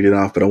conclusion to read it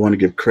off, but I want to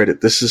give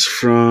credit. This is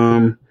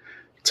from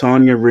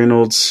Tanya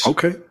Reynolds.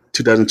 Okay.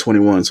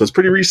 2021. So it's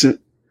pretty recent.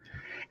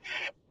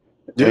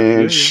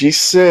 And she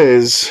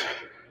says,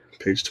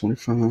 page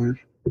 25.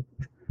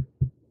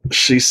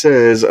 She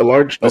says a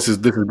large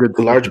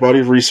body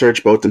of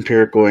research, both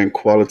empirical and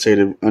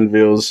qualitative,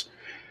 unveils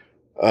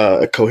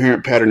a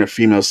coherent pattern of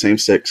female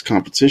same-sex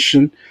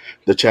competition,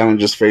 the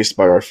challenges faced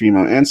by our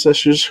female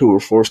ancestors who were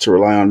forced to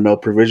rely on male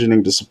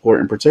provisioning to support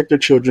and protect their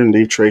children,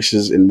 leave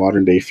traces in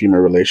modern-day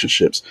female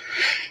relationships.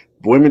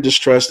 Women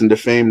distrust and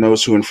defame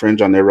those who infringe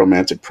on their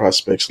romantic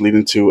prospects,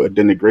 leading to a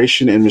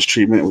denigration and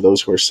mistreatment of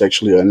those who are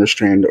sexually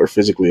unrestrained or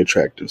physically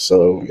attractive.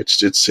 So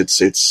it's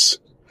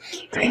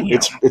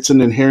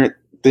an inherent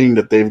thing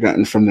that they've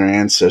gotten from their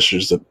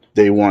ancestors that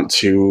they want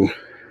to,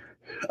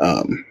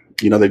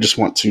 they just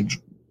want to.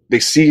 They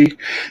see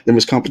them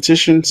as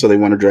competition, so they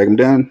want to drag them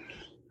down,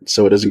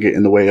 so it doesn't get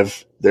in the way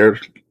of their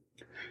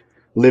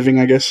living,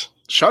 I guess.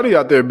 Shawty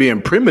out there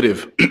being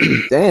primitive.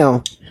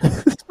 Damn.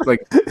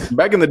 Like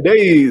back in the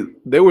day,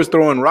 they was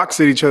throwing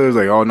rocks at each other. It's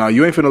like, oh no,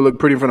 you ain't finna look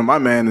pretty in front of my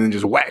man, and then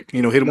just whack,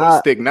 hit him with a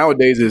stick.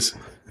 Nowadays is,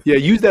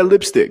 use that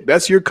lipstick.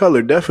 That's your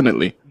color,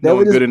 definitely.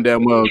 Knowing good and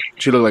damn well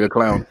she look like a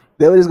clown.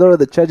 They would just go to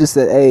the church and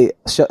say, "Hey,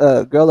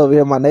 girl over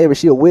here, my neighbor,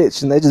 she a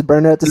witch," and they just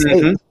burn her at the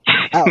stake.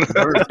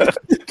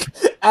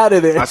 Out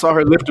of there. I saw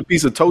her lift a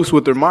piece of toast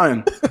with her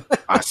mind.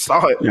 I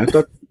saw it. Yeah,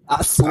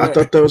 I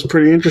thought that was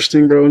pretty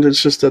interesting, bro. And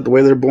it's just that the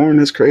way they're born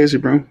is crazy,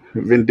 bro.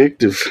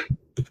 Vindictive.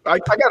 I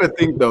gotta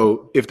think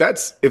though, if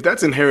that's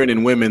inherent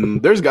in women,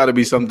 there's got to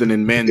be something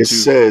in men too. It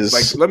says,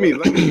 like, let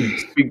me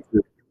speak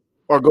to.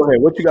 Or go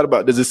ahead. What you got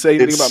about? Does it say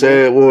anything about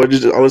men?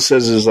 Well, all it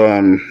says is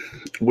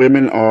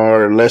women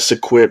are less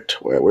equipped.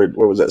 Where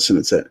was that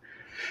sentence at?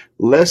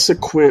 Less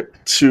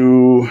equipped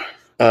to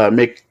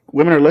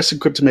Women are less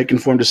equipped to make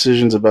informed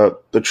decisions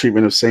about the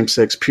treatment of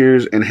same-sex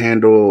peers and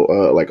handle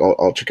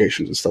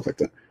altercations and stuff like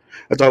that.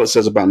 That's all it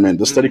says about men.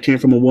 The study came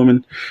from a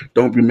woman.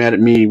 Don't be mad at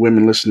me,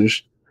 women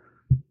listeners.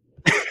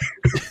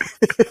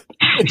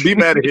 Be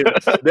mad at him.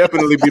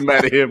 Definitely be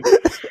mad at him.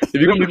 If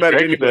you're gonna be mad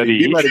at anybody,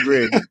 be mad at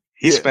Greg.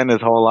 He spent his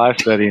whole life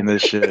studying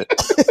this shit.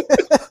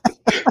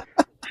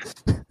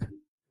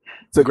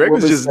 So Greg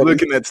was just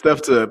looking at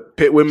stuff to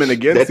pit women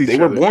against each other.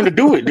 They were born to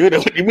do it, dude.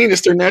 What do you mean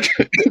it's their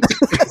natural?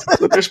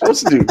 That's what they're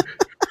supposed to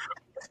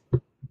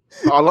do.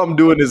 All I'm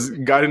doing is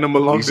guiding them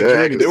along the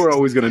journey. They were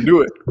always going to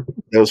do it.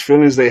 Those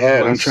feelings they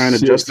had, I'm trying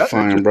to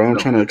justify them, bro. I'm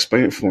trying to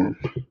explain it for them.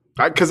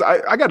 Because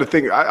I got to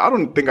think, I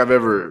don't think I've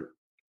ever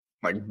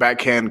like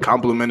backhand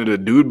complimented a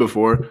dude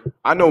before.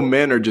 I know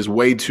men are just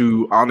way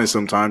too honest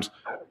sometimes.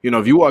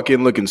 If you walk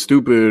in looking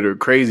stupid or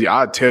crazy,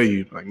 I'll tell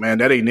you, like, man,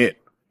 that ain't it.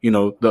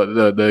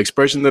 The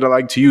expression that I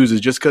like to use is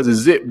just because it's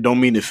zipped don't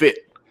mean it fit.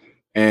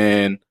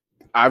 And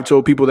I've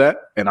told people that,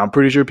 and I'm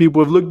pretty sure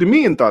people have looked at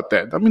me and thought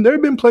that. I mean, there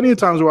have been plenty of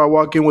times where I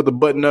walk in with a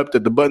button up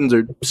that the buttons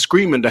are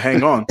screaming to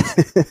hang on.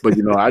 But,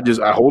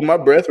 I hold my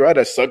breath, right?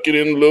 I suck it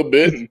in a little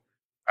bit, and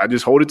I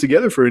just hold it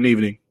together for an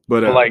evening.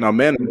 But now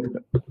men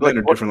are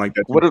different like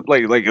that. What if,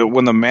 like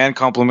when the man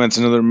compliments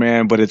another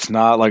man, but it's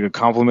not like a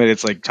compliment,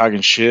 it's like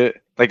talking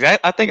shit. Like that,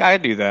 I think I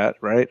do that,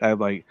 right? I'm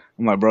like,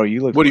 bro,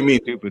 you look. What do you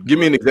mean? Stupid. Give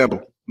me an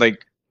example.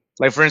 Like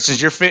for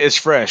instance, your fit is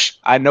fresh.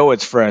 I know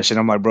it's fresh, and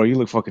I'm like, bro, you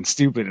look fucking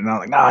stupid. And I'm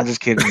like, nah, I'm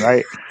just kidding,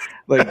 right?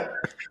 But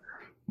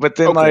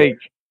then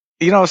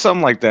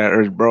something like that,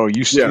 or bro,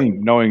 you stink,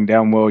 knowing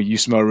damn well you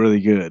smell really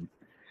good.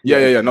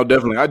 Yeah. No,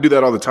 definitely, I do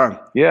that all the time.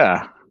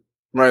 Yeah,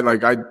 right.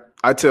 Like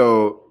I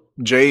tell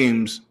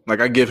James,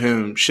 like I give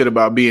him shit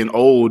about being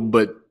old,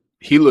 but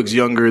he looks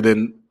younger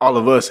than all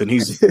of us, and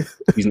he's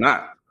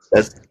not.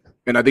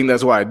 And I think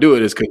that's why I do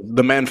it, is because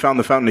the man found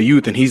the fountain of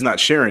youth and he's not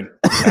sharing.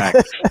 I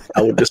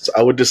would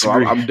disagree. So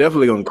I'm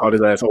definitely going to call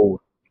his ass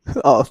old.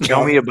 Oh,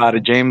 tell me about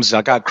it, James.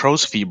 I got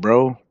crow's feet,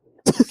 bro.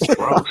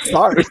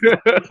 Sorry. I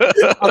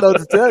don't know what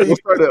to tell you.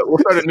 We'll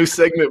start a new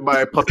segment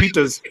by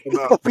Papitas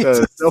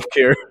about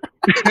self-care.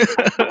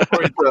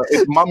 Or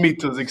it's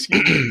Mamitas,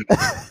 excuse me.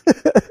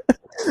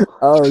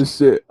 Oh,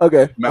 shit.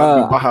 Okay.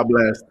 Baja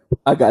Blast.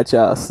 I got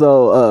y'all.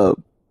 So,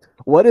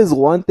 what is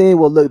one thing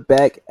we'll look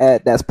back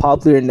at that's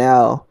popular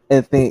now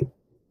and think,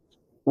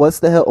 what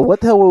the hell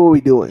were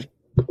we doing?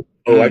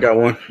 Oh, I got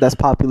one. That's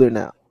popular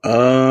now.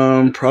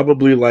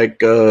 Probably like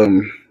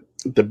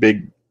the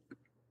big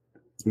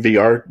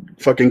VR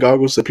fucking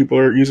goggles that people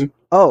are using.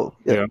 Oh,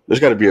 yeah.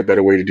 There's got to be a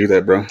better way to do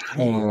that, bro.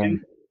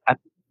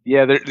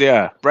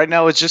 Right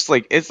now it's just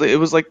like it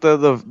was like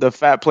the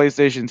fat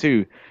PlayStation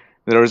 2.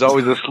 There was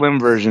always a slim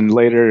version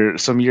later,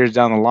 some years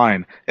down the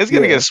line. It's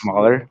going to get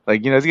smaller. Like,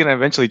 it's going to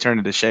eventually turn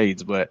into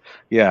shades. But,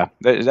 yeah,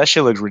 that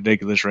shit looks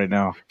ridiculous right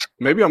now.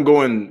 Maybe I'm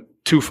going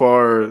too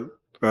far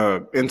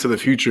into the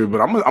future, but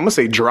I'm going to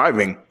say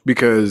driving,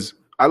 because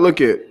I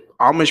look at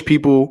Amish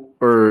people,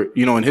 or,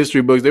 in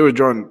history books, they were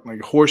drawing, like,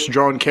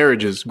 horse-drawn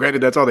carriages.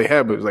 Granted, that's all they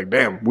had, but it's like,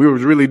 damn, we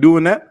was really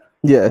doing that?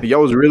 Yeah.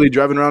 Y'all was really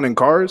driving around in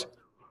cars?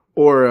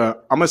 Or I'm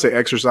going to say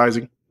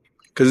exercising,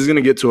 because it's going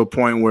to get to a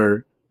point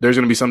where there's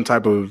going to be some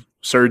type of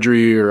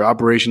surgery or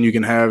operation you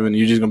can have, and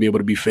you're just going to be able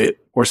to be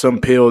fit, or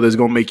some pill that's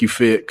going to make you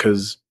fit,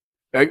 because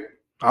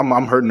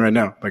I'm hurting right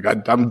now. Like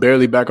I'm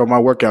barely back on my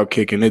workout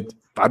kick, and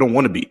I don't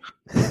want to be.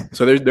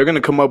 So they're going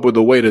to come up with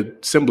a way to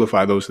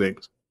simplify those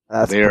things.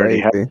 That's they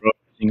crazy. Already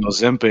have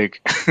Ozempic.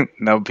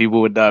 Now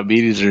people with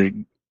diabetes are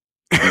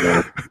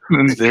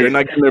they're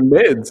not getting their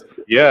meds.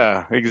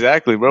 Yeah,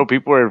 exactly, bro.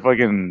 People are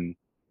fucking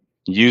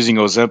using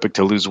Ozempic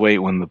to lose weight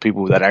when the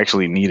people that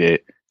actually need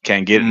it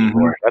can't get it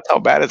anymore. That's how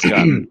bad it's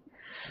gotten.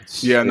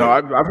 Yeah, no,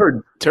 I've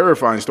heard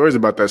terrifying stories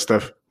about that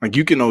stuff. Like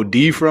you can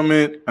OD from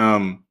it.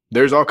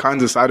 There's all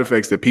kinds of side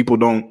effects that people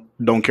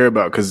don't care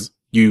about, because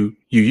you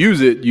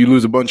use it, you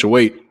lose a bunch of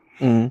weight.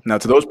 Now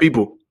to those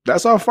people,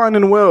 that's all fine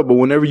and well, but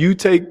whenever you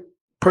take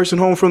person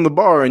home from the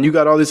bar and you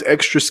got all this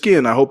extra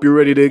skin, I hope you're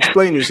ready to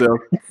explain yourself.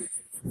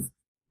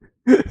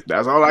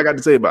 That's all I got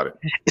to say about it.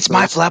 It's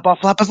my flap. I'll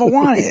flap if I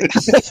want it.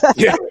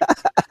 Yeah,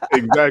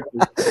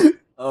 exactly.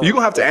 You're going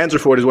to have to answer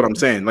for it is what I'm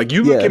saying. Like,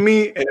 you look at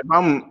me, and if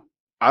I'm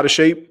out of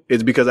shape,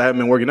 it's because I haven't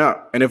been working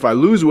out. And if I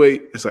lose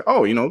weight, it's like,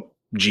 oh,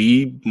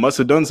 G must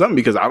have done something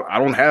because I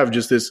don't have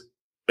just this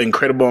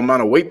incredible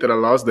amount of weight that I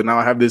lost. That now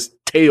I have this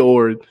tail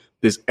or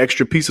this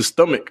extra piece of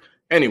stomach.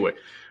 Anyway,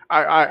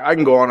 I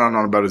can go on and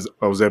on about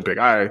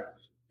Ozempic.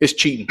 It's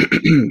cheating.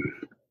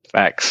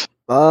 Facts.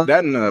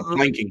 That and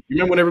planking. You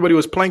remember when everybody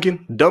was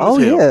planking? Dumb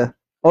as hell. Yeah.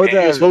 Oh,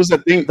 what was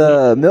that thing?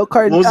 The milk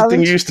carton. What was challenge? the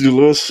thing you used to do,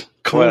 Lewis?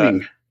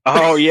 Coning.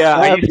 Oh yeah,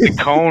 I used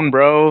to cone,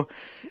 bro.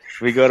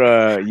 You go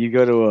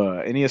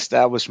to any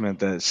establishment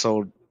that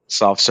sold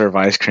soft serve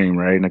ice cream,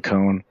 right, in a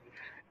cone,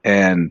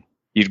 and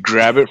you'd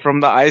grab it from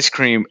the ice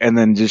cream and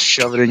then just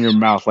shove it in your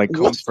mouth like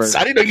cone first.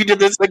 I didn't know you did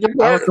this second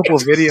part. I have a couple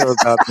of videos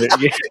out there.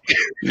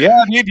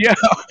 Yeah, dude. Yeah,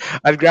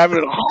 I'd grab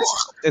it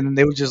and then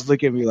they would just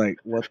look at me like,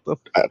 "What the?"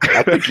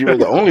 I think you were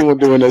the only one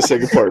doing that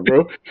second part,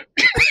 bro.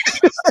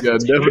 Yeah,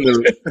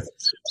 definitely.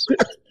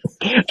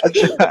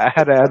 I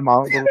had to add my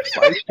own little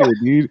spice to it,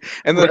 dude.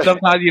 And then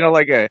sometimes,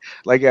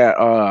 like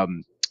a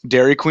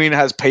Dairy Queen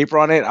has paper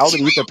on it. I would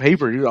eat the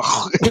paper, dude.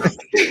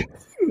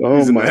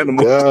 Oh my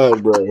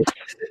god, bro!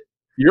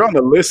 You're on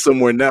the list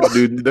somewhere now,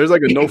 dude. There's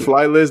like a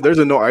no-fly list. There's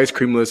a no ice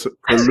cream list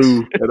for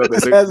Lou.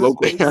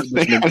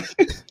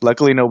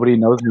 Luckily, nobody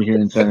knows me here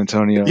in San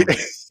Antonio. Yeah.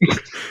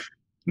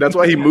 That's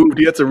why he moved.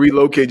 He had to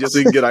relocate just so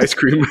he can get ice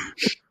cream.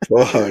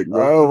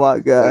 Oh my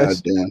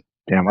gosh!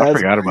 Damn, I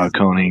forgot about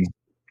coning.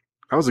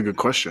 That was a good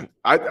question.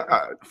 I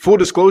full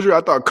disclosure,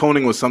 I thought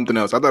coning was something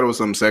else. I thought it was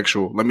something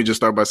sexual. Let me just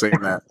start by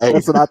saying that.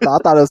 That's what I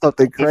thought. I thought it was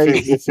something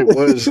crazy. If it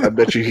was, I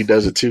bet you he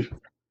does it too.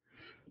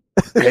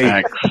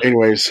 Hey,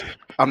 anyways,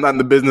 I'm not in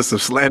the business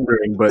of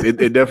slandering, but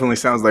it definitely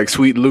sounds like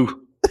Sweet Lou.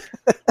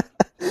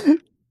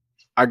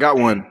 I got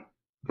one,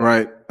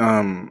 right?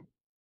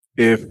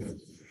 If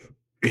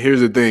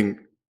here's the thing,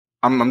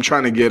 I'm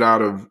trying to get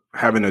out of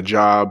having a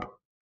job.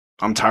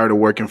 I'm tired of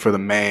working for the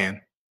man.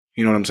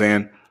 You know what I'm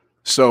saying?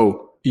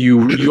 So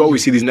you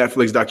always see these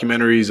Netflix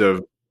documentaries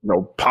of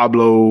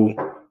Pablo,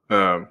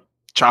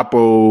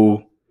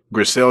 Chapo,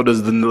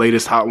 Griselda's the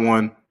latest hot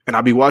one, and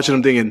I'll be watching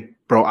them thinking,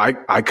 bro,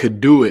 I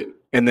could do it.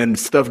 And then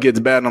stuff gets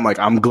bad, and I'm like,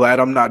 I'm glad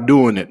I'm not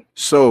doing it.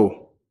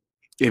 So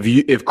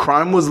if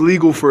crime was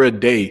legal for a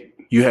day,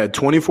 you had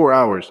 24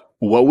 hours,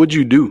 what would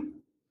you do?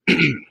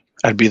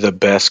 I'd be the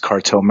best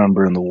cartel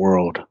member in the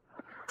world.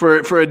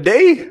 For a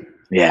day?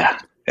 Yeah.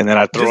 And then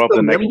I throw up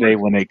the next day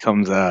when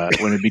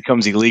it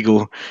becomes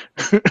illegal.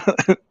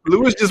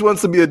 Lewis just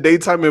wants to be a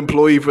daytime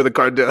employee for the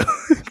cartel.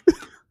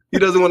 He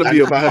doesn't want to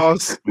be a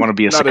boss. Want to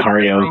be a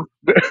Sicario.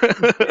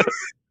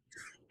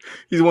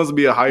 He wants to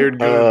be a hired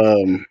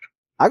gun.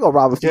 I go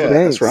rob a few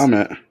banks. That's where I'm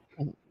at.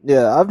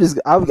 Yeah,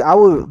 I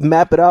would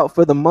map it out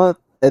for the month,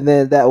 and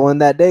then when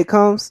that day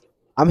comes,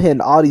 I'm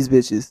hitting all these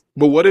bitches.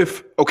 But what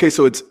if? Okay,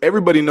 so it's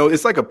everybody knows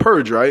it's like a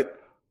purge, right?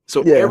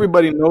 So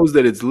everybody knows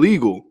that it's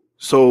legal.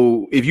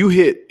 So if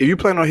you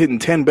plan on hitting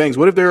 10 banks,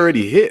 what if they're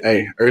already hit?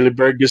 Hey, early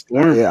bird gets the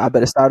worm. Yeah, I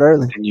better start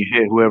early. And you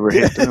hit whoever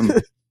hit them.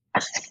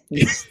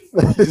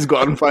 Just go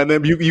out and find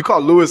them. You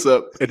call Lewis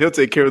up, and he'll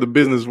take care of the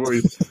business for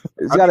you.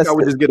 I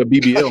would just get a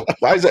BBL.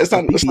 Why is that? It's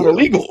not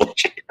illegal.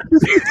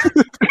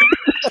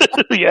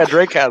 Yeah,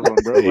 Drake has one,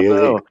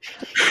 bro.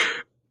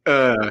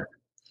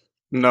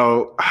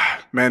 No,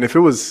 man. If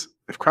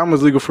crime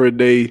was legal for a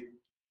day,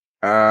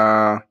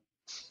 I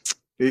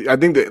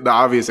think the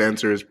obvious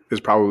answer is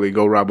probably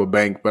go rob a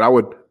bank. But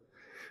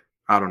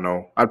I don't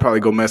know. I'd probably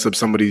go mess up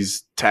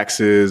somebody's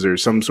taxes or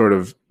some sort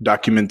of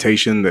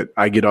documentation that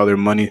I get all their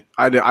money.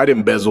 I'd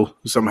embezzle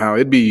somehow.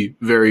 It'd be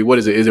very, what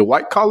is it? Is it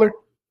white collar?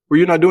 Where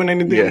you're not doing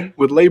anything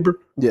with labor?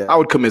 Yeah. I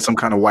would commit some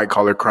kind of white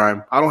collar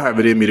crime. I don't have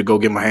it in me to go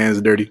get my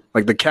hands dirty.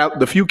 Like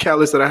the few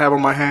callus that I have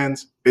on my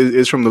hands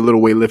is from the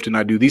little weightlifting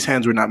I do. These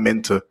hands were not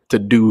meant to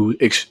do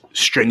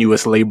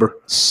strenuous labor.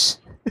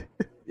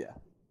 Yeah.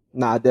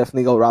 Nah,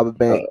 definitely go rob a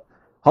bank.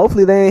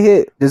 Hopefully they ain't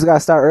hit. Just gotta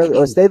start early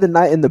or stay the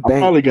night in the bank.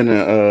 I'm probably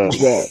gonna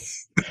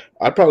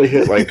I'd probably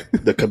hit like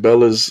the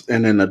Cabela's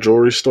and then a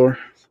jewelry store.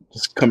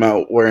 Just come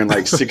out wearing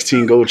like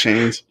 16 gold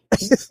chains.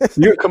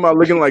 You'd come out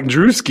looking like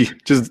Drewski,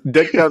 just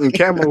decked out in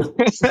camo.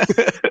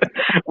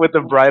 With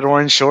the bright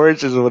orange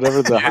shorts or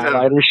whatever, the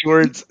highlighter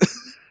shorts.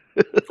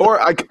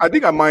 Or I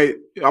think I might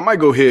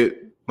go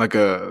hit like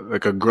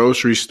a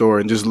grocery store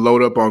and just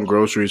load up on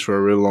groceries for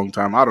a really long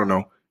time. I don't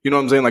know. You know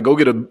what I'm saying? Like go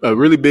get a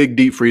really big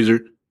deep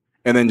freezer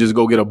and then just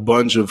go get a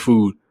bunch of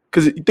food.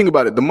 Because think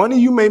about it, the money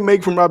you may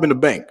make from robbing a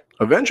bank,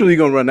 eventually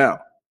you're gonna run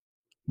out.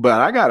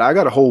 But I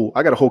got a whole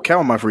cow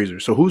in my freezer.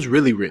 So who's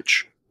really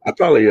rich? I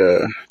probably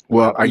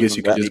I guess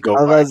you could just go.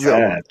 I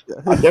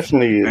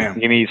definitely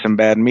you need some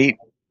bad meat.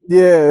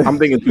 Yeah, I'm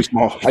thinking too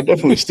small. I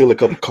definitely steal a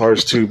couple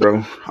cars too, bro.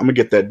 I'm gonna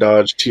get that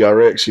Dodge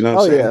TRX. You know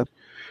what I'm saying?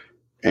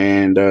 Yeah.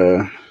 And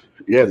the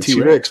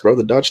T-Rex, bro.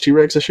 The Dodge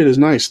T-Rex, that shit is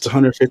nice. It's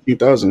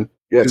 $115,000.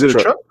 Yeah, is it a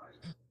truck?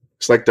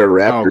 It's like the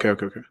Raptor.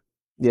 Oh, okay.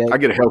 Yeah, I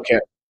get a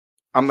Hellcat.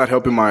 I'm not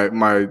helping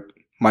my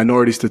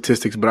minority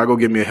statistics, but I go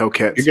get me a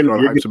Hellcat. You'd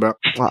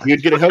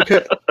get a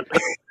Hellcat?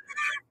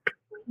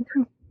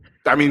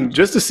 I mean,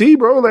 just to see,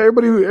 bro. Like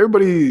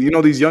everybody, you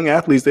know, these young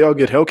athletes, they all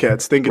get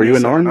Hellcats thinking. Were you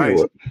in the Army?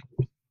 Nice.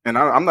 And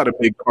I'm not a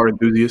big car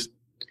enthusiast.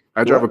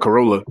 I drive a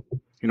Corolla.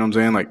 You know what I'm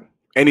saying? Like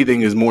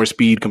anything is more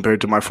speed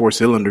compared to my 4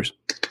 cylinders.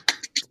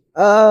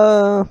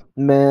 Man.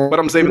 But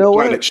I'm saving the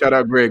planet. What? Shout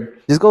out, Greg.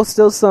 Just go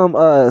steal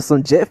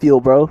some jet fuel,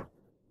 bro.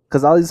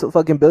 Because all these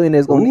fucking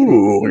billionaires gonna need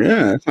it.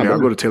 Yeah. I'll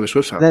go to Taylor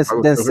Swift's house.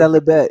 Then sell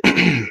it back.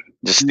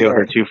 Just steal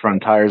her 2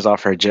 front tires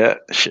off her jet.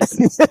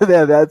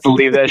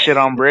 Leave that shit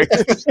on brick.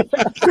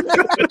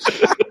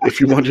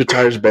 If you want your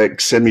tires back,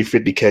 send me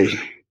 $50K.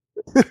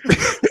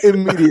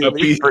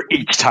 Immediately. For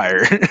each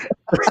tire.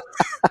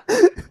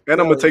 And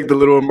I'm gonna take the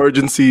little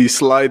emergency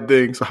slide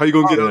thing. So how you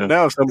gonna get out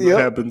now if something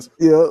happens?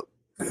 Yep.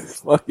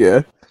 Fuck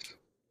yeah.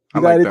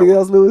 You got anything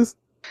else, Lewis?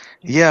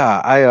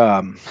 Yeah,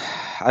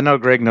 I know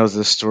Greg knows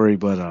this story,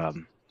 but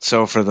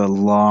so for the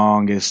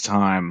longest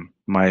time,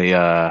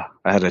 I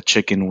had a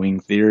chicken wing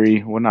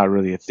theory. Well, not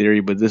really a theory,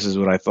 but this is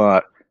what I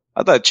thought.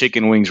 I thought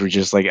chicken wings were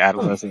just like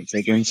adolescent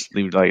chickens,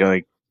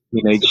 like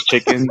teenage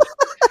chickens.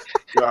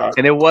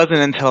 And it wasn't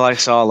until I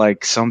saw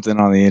like something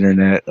on the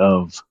internet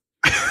of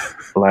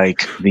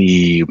like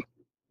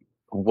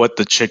what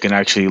the chicken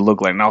actually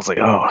looked like, and I was like,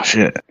 oh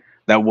shit,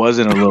 that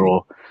wasn't a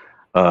little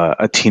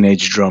a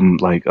teenage drum,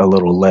 like a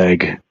little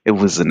leg. It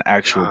was an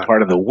actual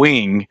part of the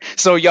wing.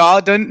 So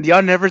y'all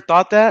never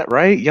thought that,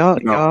 right? Y'all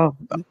no.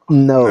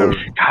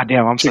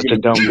 Goddamn, I'm such a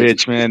dumb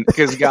bitch, man.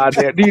 Because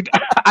goddamn, dude,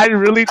 I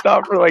really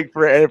thought for like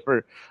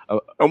forever.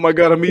 Oh my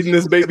god, I'm eating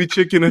this baby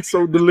chicken. It's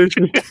so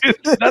delicious.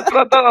 That's what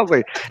I thought. I was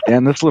like,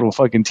 damn, this little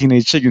fucking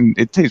teenage chicken,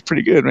 it tastes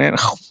pretty good, man.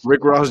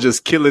 Rick Ross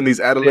just killing these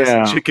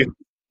adolescent chicken.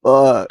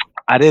 I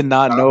did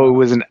not know it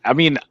was I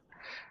mean,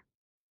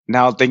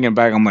 now thinking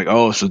back, I'm like,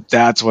 oh, so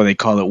that's why they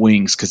call it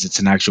wings, because it's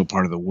an actual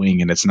part of the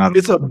wing, and it's not.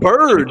 It's a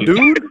bird,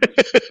 dude.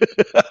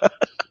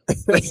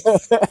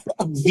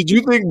 Did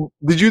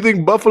you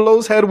think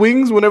buffaloes had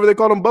wings whenever they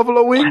called them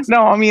buffalo wings?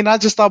 No, I mean, I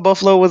just thought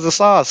buffalo was a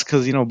sauce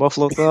because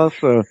buffalo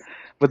sauce.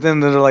 But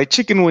then they're like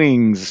chicken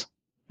wings,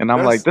 and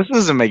I'm like, this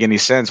doesn't make any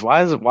sense.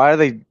 Why are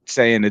they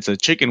saying it's a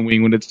chicken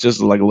wing when it's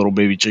just like a little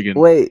baby chicken?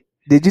 Wait.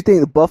 Did you think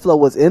the buffalo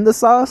was in the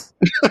sauce?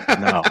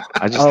 No,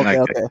 I just I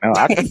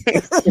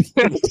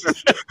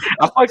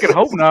fucking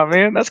hope not,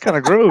 man. That's kind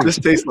of gross. This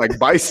tastes like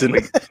bison.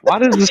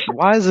 Why is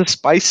this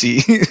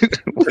spicy?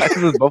 Why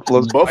is this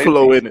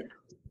buffalo in it?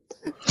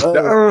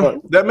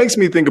 That makes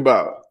me think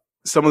about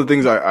some of the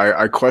things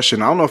I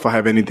question. I don't know if I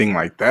have anything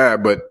like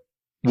that, but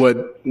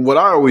what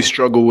I always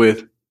struggle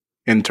with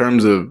in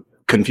terms of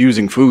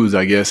confusing foods,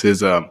 I guess,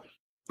 is like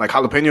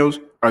jalapenos.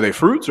 Are they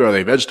fruits or are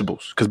they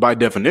vegetables? Because by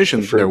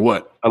definition, they're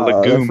what? A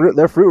legume.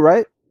 They're fruit,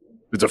 right?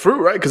 It's a fruit,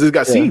 right? Because it's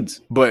got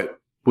seeds. But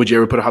would you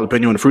ever put a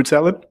jalapeno in a fruit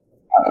salad?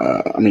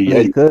 I mean,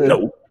 yeah, you could.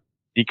 No.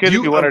 You could if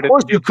you wanted to. Of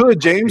course you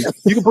could, James.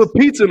 You can put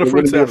pizza in a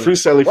fruit salad. Fruit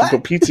salad if you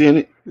put pizza in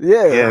it.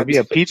 Yeah. Yeah, it'd be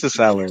a pizza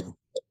salad.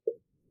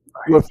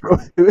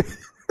 Listen,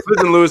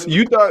 Lewis,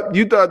 you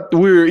thought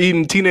we were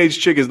eating teenage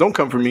chickens. Don't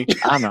come for me.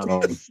 I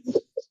know. It's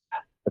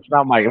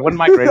not it wasn't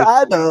my greatest.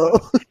 I know.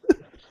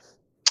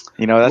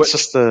 That's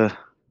just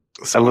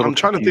I'm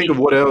trying to think of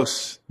what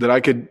else that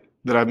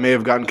I may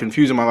have gotten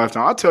confused in my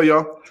lifetime. I'll tell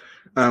y'all.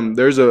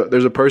 There's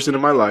a person in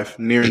my life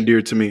near and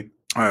dear to me.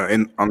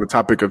 On the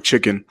topic of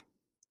chicken,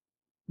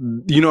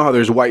 you know how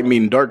there's white meat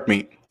and dark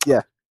meat.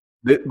 Yeah.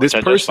 This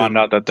person just found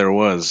out that there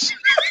was.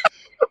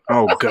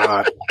 Oh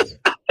God.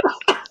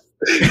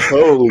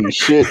 Holy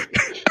shit.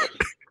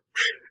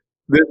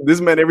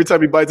 This man, every time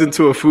he bites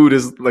into a food,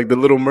 is like the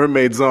Little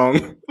Mermaid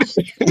song.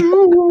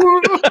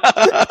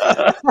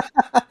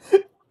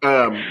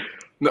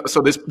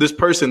 So this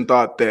person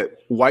thought that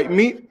white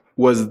meat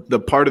was the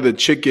part of the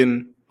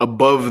chicken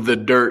above the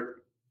dirt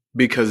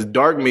because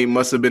dark meat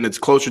must have been it's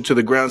closer to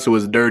the ground, so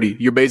it's dirty.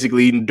 You're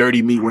basically eating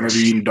dirty meat whenever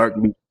you're eating dark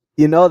meat.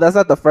 That's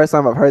not the first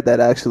time I've heard that,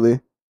 actually.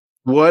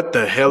 What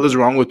the hell is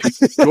wrong with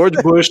people? George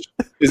Bush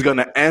is going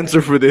to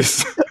answer for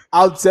this.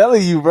 I'm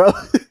telling you, bro.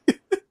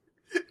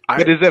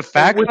 But is it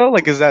fact though?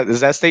 Like, is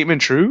that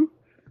statement true?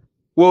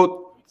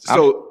 Well,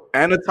 so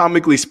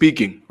anatomically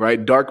speaking,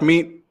 right? Dark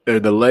meat are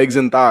the legs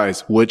and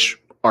thighs, which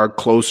are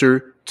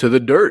closer to the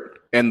dirt,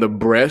 and the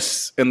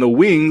breasts and the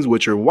wings,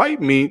 which are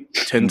white meat,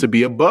 tend to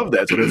be above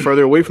that, so they're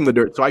further away from the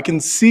dirt. So I can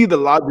see the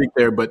logic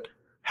there, but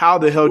how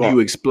the hell do you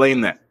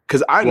explain that?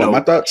 Because I know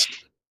my thoughts.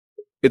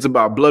 It's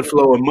about blood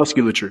flow and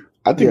musculature.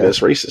 I think that's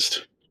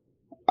racist.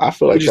 I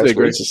feel like that's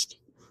racist.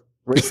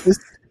 Racist?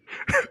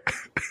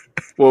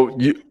 Well,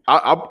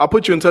 I'll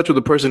put you in touch with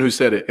the person who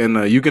said it,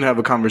 and you can have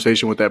a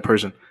conversation with that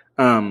person.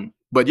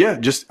 But yeah,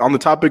 just on the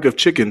topic of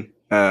chicken,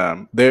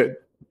 some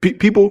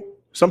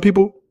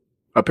people,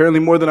 apparently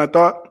more than I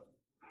thought.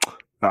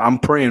 I'm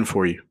praying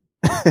for you.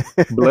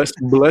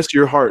 bless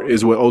your heart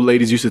is what old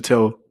ladies used to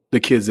tell the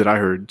kids that I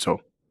heard. So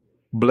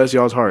bless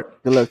y'all's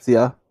heart. Good luck to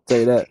y'all. Tell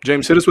you that.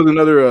 James, hit us with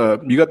another.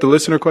 You got the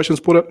listener questions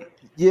pulled up?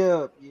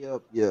 Yeah.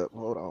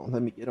 Hold on.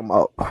 Let me get them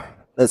out.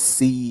 Let's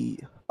see.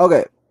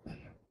 Okay.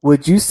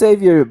 Would you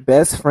save your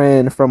best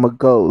friend from a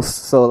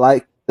ghost? So,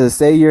 like,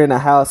 say you're in a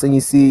house and you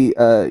see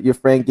your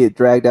friend get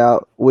dragged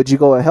out. Would you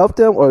go and help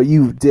them, or are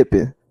you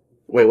dipping?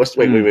 Wait, what's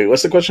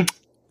the question?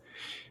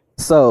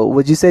 So,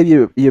 would you save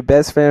your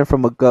best friend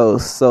from a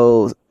ghost?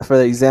 So,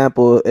 for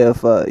example,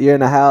 if you're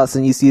in a house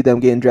and you see them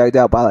getting dragged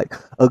out by like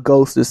a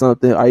ghost or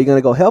something, are you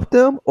gonna go help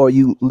them or are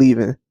you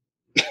leaving?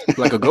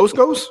 Like a ghost?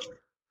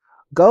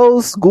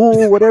 Ghost,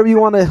 ghoul, whatever you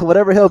want to,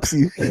 whatever helps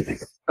you.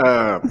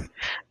 Yeah,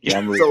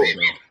 I'm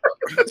leaving.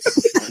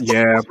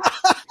 Yeah,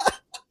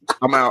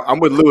 I'm out. I'm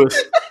with Lewis.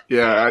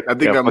 Yeah, I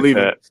think I'm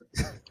leaving. That.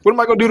 What am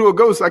I gonna do to a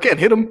ghost? I can't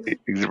hit him.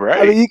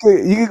 Right. I mean, you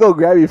could go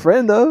grab your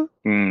friend though.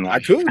 I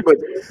could, but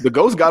the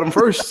ghost got him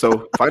first.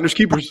 So finders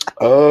keepers.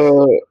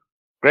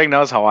 Greg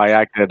knows how I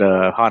act at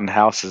haunted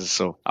houses,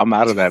 so I'm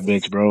out of that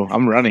bitch, bro.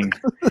 I'm running,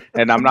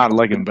 and I'm not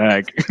looking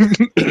back.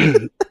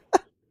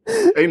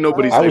 Ain't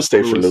nobody. I would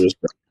stay for Lewis.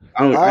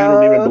 I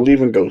don't even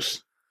believe in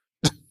ghosts.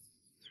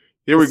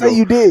 Here we go.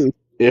 You did.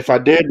 If I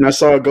did and I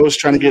saw a ghost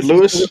trying to get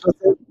Lewis,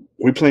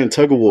 we playing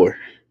tug of war,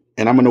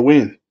 and I'm gonna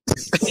win.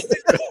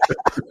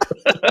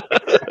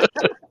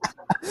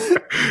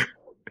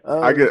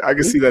 I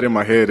can see that in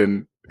my head,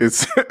 and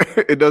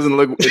it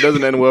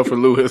doesn't end well for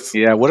Lewis.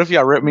 Yeah, what if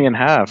y'all rip me in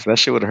half? That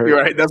shit would hurt. You're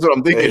right. That's what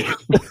I'm thinking.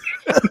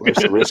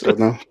 What's the risk of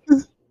now?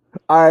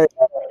 All right.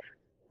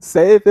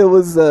 Say if it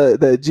was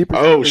the Jeepers.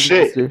 Oh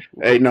shit! Monster.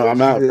 Hey, no,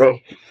 I'm out, bro.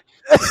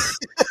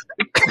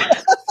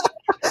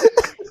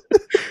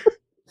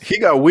 He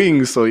got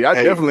wings, so I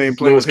definitely ain't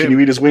playing Lewis, with him. Can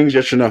you eat his wings?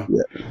 Yes or no?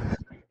 Yeah.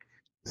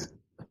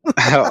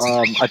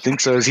 I think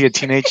so. Is he a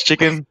teenage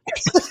chicken?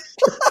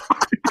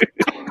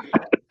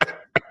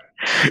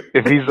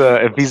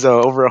 If he's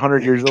over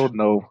 100 years old,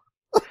 no.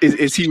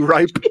 Is he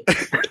ripe?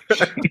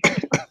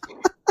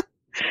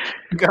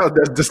 God,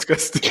 that's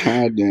disgusting.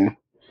 God damn.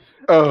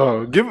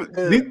 Oh,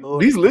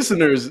 these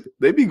listeners,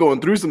 they be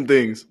going through some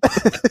things.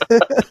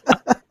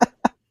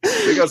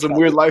 They got some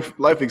weird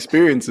life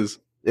experiences.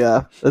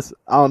 Yeah,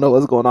 I don't know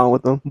what's going on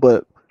with them,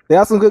 but they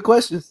have some good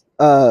questions.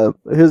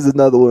 Here's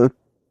another one.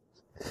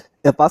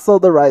 If I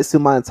sold the rights to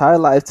my entire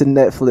life to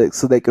Netflix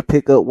so they could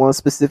pick up one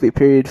specific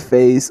period,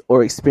 phase,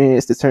 or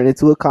experience to turn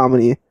into a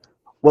comedy,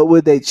 what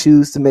would they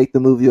choose to make the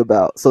movie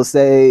about? So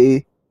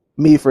say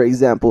me, for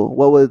example,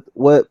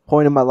 what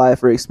point in my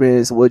life or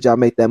experience would y'all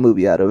make that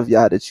movie out of if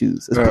y'all had to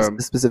choose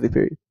a specific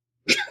period?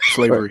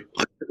 Slavery.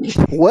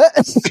 What?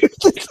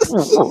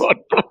 What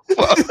the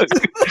fuck?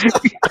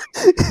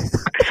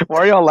 Why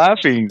are y'all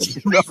laughing?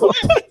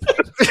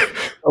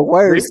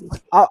 Worse.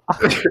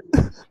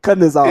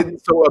 Cutting this off.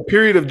 So a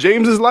period of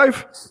James's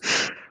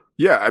life?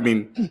 Yeah, I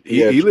mean,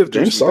 he lived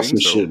through some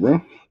shit, bro.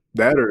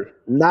 That or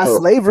not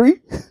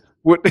slavery.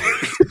 What?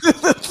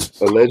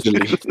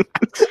 Allegedly.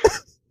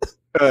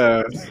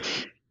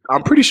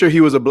 I'm pretty sure he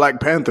was a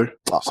Black Panther.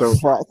 So.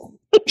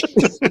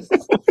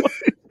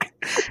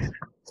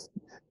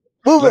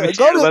 Go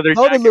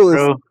to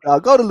Lewis.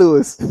 Go to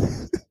Lewis.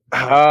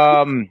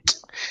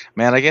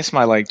 Man, I guess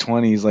my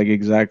 20s,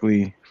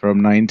 exactly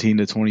from 19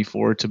 to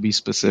 24 to be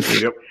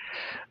specific. Yep.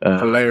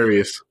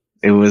 Hilarious.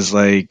 It was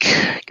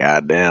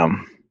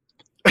goddamn.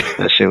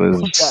 That shit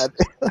was.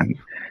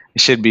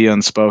 It should be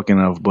unspoken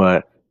of,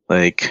 but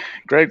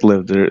Greg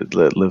lived through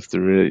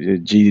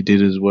it. G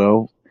did as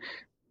well.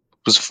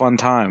 It was a fun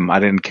time. I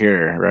didn't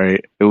care,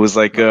 right? It was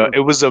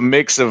it was a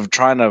mix of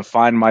trying to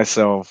find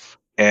myself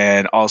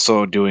and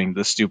also doing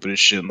the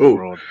stupidest shit in the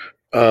world.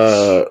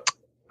 I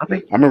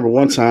remember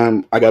one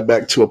time I got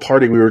back to a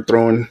party we were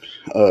throwing.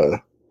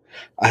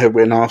 I had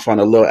went off on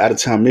a little out of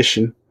town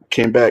mission.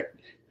 Came back,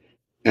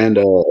 and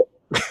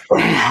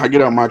I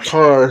get out my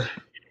car,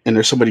 and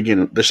there's somebody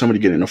getting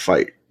in a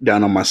fight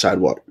down on my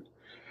sidewalk.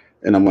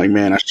 And I'm like,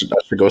 man, I should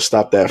go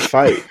stop that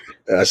fight.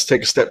 I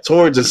take a step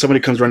towards, and somebody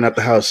comes running out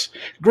the house.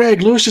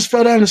 Greg, Lewis just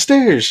fell down the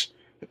stairs.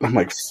 I'm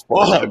like,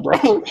 fuck,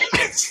 bro.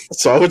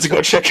 So I went to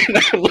go check it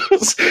out.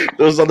 Lewis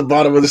was on the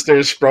bottom of the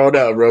stairs, sprawled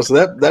out, bro. So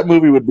that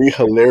movie would be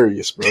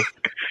hilarious, bro.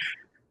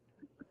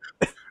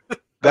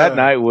 That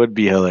night would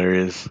be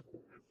hilarious.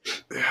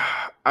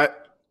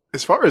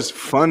 As far as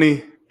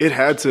funny, it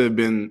had to have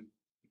been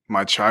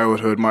my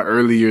childhood, my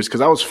early years,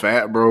 because I was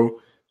fat, bro.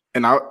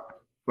 And I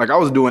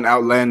was doing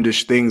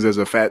outlandish things as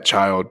a fat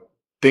child,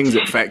 things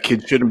that fat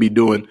kids shouldn't be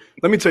doing.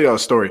 Let me tell y'all a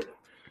story.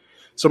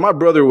 So my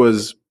brother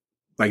was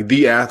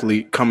the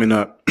athlete coming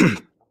up,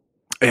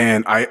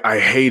 and I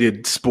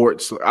hated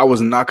sports. I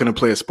was not going to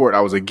play a sport.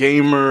 I was a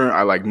gamer.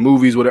 I like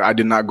movies, whatever. I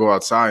did not go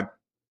outside.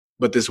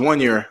 But this one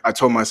year, I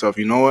told myself,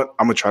 you know what?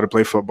 I'm going to try to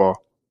play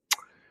football.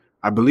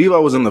 I believe I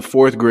was in the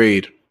 4th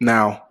grade.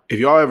 Now, if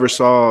y'all ever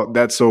saw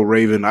That's So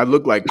Raven, I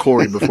looked like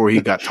Corey before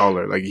he got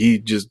taller. He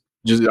just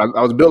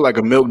I was built like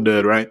a milk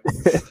dud, right?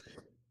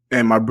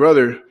 And my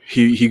brother,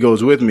 he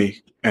goes with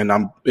me, and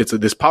it's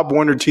this Pop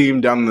Warner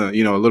team down a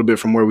little bit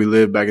from where we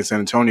live back in San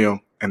Antonio,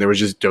 and there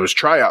was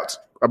tryouts.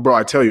 Bro,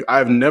 I tell you, I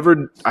had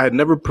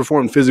never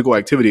performed physical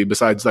activity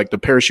besides the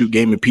parachute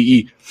game and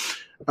PE.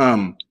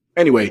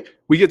 Anyway,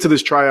 we get to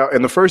this tryout,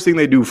 and the first thing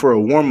they do for a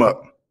warm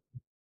up,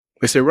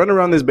 they say run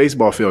around this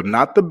baseball field,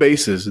 not the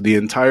bases, the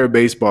entire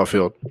baseball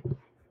field.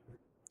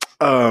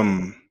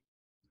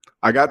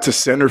 I got to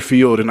center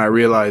field and I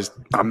realized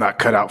I'm not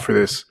cut out for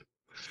this.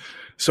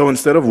 So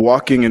instead of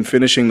walking and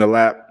finishing the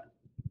lap,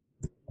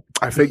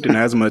 I faked an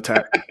asthma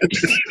attack.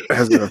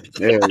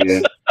 Yeah.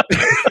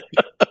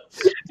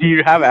 Do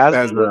you have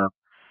asthma?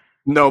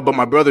 No, but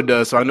my brother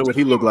does, so I know what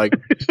he looked like.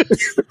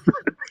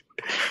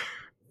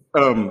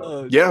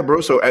 Yeah,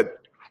 bro. So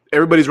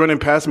everybody's running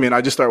past me, and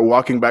I just start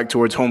walking back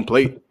towards home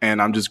plate,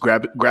 and I'm just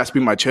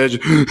grasping my chest,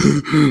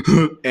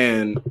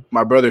 and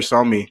my brother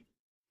saw me.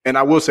 And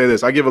I will say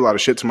this: I give a lot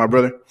of shit to my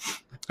brother.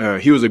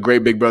 He was a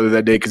great big brother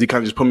that day because he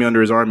kind of just put me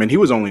under his arm, and he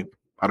was only,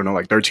 I don't know,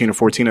 like 13 or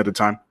 14 at the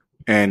time.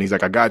 And he's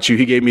like, "I got you."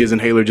 He gave me his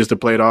inhaler just to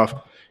play it off.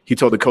 He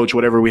told the coach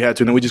whatever we had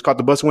to, and then we just caught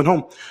the bus and went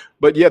home.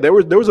 But yeah, there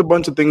was a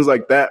bunch of things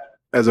like that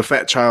as a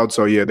fat child.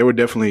 So yeah, there were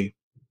definitely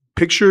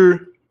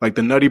picture like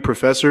the Nutty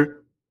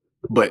Professor,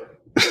 but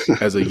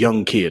as a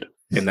young kid.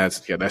 And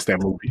that's that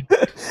movie.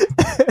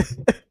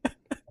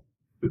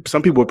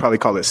 Some people would probably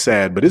call it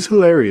sad, but it's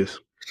hilarious.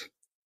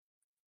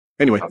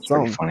 Anyway, that's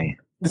pretty funny.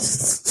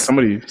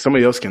 Somebody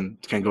else can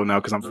go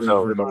now because I'm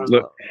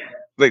look.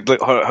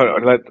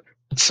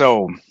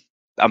 So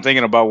I'm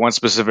thinking about one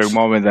specific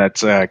moment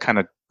that's kind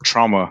of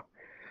trauma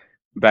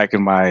back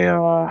in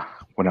my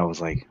when I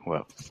was like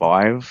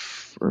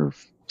 5 or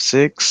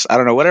 6, I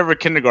don't know, whatever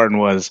kindergarten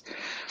was.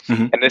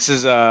 Mm-hmm.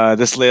 And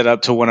this led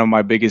up to one of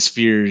my biggest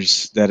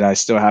fears that I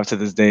still have to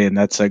this day, and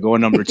that's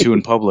going number 2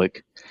 in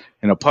public,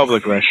 in a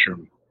public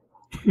restroom.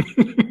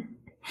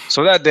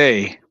 So that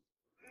day,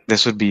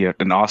 this would be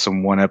an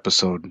awesome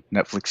 1-episode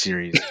Netflix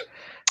series.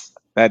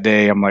 That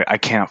day, I'm like, I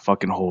can't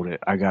fucking hold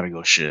it. I gotta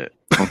go shit.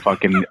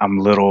 I'm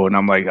little, and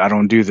I'm like, I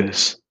don't do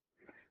this.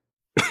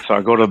 So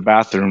I go to the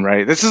bathroom,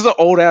 right? This is an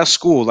old ass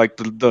school. Like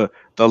the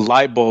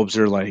light bulbs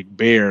are like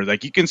bare.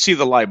 Like you can see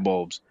the light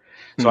bulbs.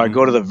 So I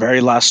go to the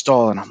very last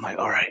stall, and I'm like,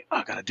 all right,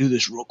 I gotta do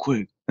this real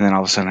quick. And then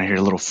all of a sudden, I hear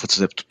a little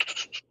footstep.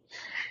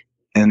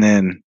 And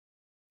then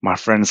my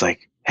friend's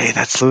like, hey,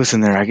 that's Lewis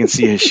in there. I can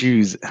see his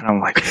shoes. And I'm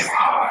like,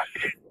 fuck.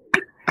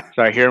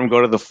 So I hear him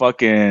go to the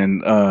fucking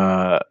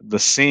the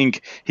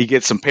sink. He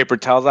gets some paper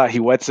towels out. He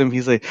wets them.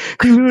 He's like,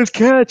 hey, Lewis,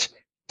 catch.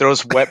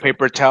 Throws wet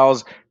paper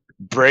towels.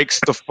 Breaks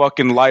the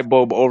fucking light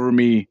bulb over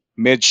me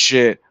mid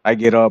shit. I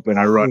get up and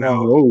I run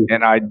out,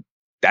 and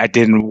I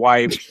didn't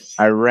wipe.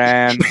 I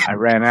ran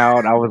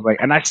out. I was like,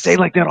 and I stayed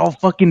like that all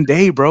fucking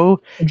day, bro.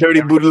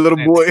 Dirty booty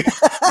little boy.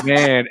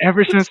 Man,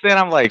 ever since then,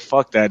 I'm like,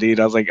 fuck that, dude.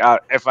 I was like,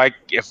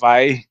 if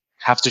I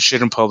have to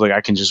shit in public,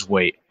 I can just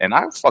wait, and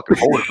I fucking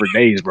hold it for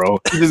days, bro.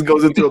 He just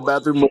goes into a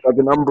bathroom with like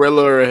an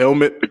umbrella or a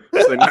helmet.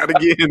 It's like, not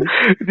again,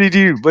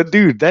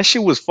 dude. That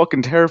shit was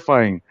fucking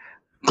terrifying.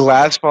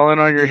 Glass falling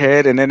on your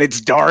head, and then it's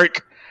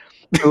dark.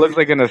 It looks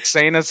like an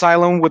insane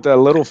asylum with a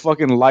little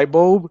fucking light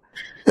bulb.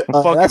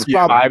 I'm fucking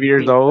 5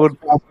 years old.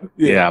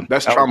 Yeah,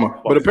 that's trauma.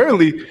 But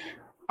apparently,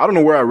 I don't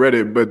know where I read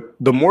it, but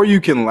the more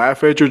you can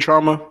laugh at your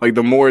trauma, like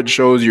the more it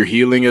shows you're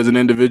healing as an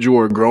individual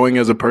or growing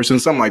as a person,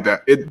 something like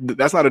that.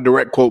 That's not a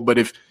direct quote, but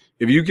if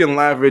you can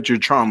laugh at your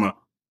trauma,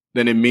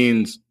 then it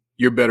means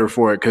you're better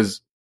for it.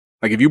 Because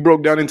like if you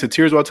broke down into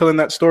tears while telling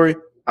that story,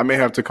 I may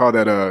have to call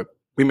that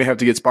we may have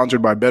to get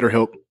sponsored by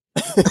BetterHelp.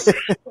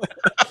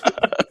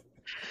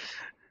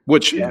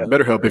 Which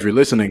BetterHelp, if you're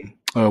listening,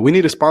 we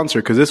need a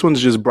sponsor because this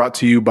one's just brought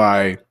to you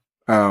by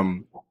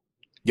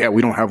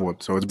we don't have one,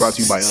 so it's brought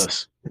to you by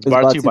us. It's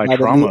brought to you by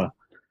Trauma.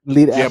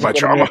 By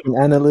Trauma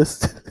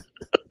analyst.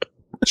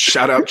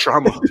 Shout out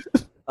Trauma.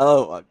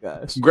 Oh my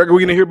gosh, Greg, are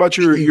we gonna hear about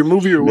your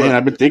movie or what? Man,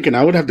 I've been thinking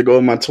I would have to go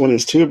in my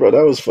 20s too, bro.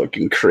 That was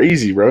fucking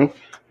crazy, bro.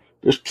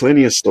 There's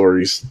plenty of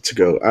stories to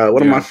go.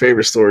 One of my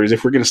favorite stories,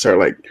 if we're gonna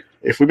start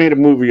if we made a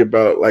movie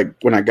about like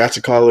when I got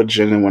to college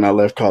and then when I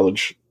left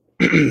college,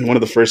 one of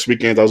the first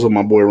weekends I was with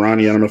my boy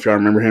Ronnie. I don't know if y'all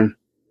remember him.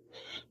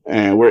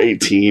 And we're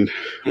 18.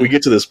 We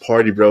get to this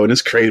party, bro, and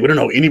it's crazy. We don't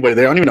know anybody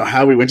there. I don't even know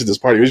how we went to this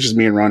party. It was just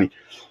me and Ronnie.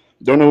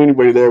 Don't know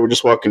anybody there. We're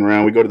just walking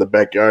around. We go to the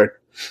backyard.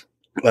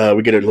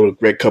 We get a little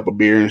red cup of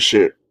beer and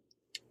shit.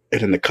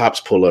 And then the cops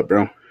pull up,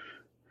 bro.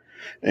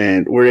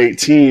 And we're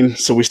 18,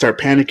 so we start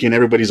panicking.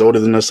 Everybody's older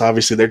than us.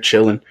 Obviously, they're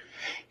chilling.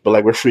 But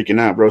like we're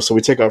freaking out, bro. So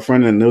we take off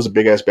running, and there was a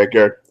big ass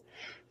backyard.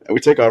 And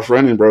we take off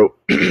running, bro.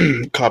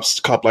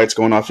 Cop lights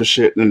going off and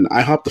shit. And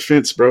I hop the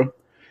fence, bro.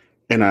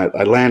 And I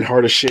land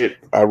hard as shit.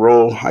 I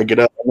roll. I get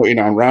up. I'm waiting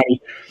on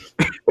Ronnie.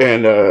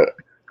 And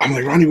I'm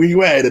like, Ronnie, where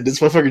you at? And this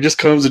motherfucker just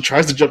comes and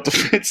tries to jump the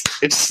fence.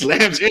 It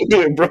slams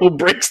into it, bro.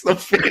 Breaks the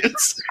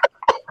fence.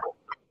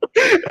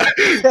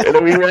 And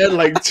then we ran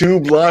like 2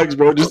 blocks,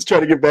 bro, just to try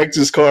to get back to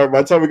his car.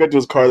 By the time we got to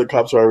his car, the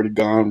cops were already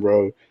gone,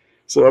 bro.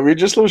 So, I mean,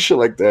 just little shit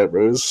like that,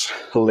 bro. It's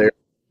hilarious.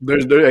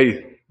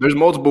 There's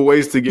multiple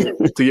ways to get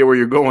where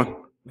you're going.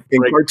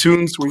 In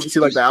cartoons, where you see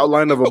like the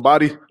outline of a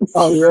body, through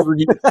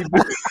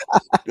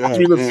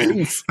the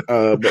fence.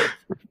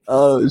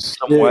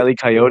 Some Wile E.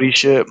 Coyote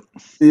shit.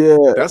 Yeah,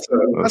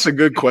 that's a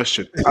good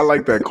question. I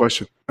like that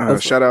question.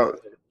 Shout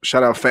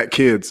out, fat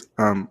kids.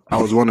 I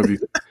was one of you.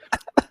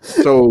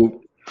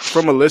 So,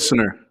 from a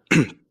listener,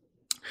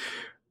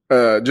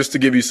 just to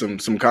give you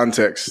some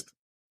context,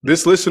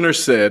 this listener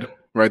said,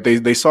 right?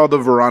 They saw the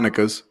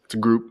Veronicas, it's a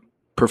group,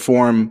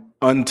 perform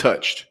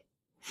Untouched.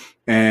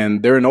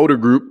 And they're an older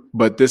group,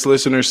 but this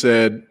listener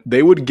said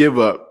they would give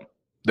up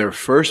their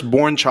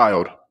firstborn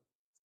child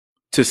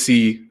to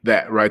see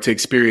that, right? To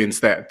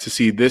experience that, to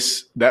see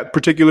that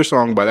particular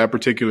song by that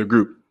particular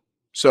group.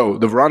 So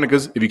the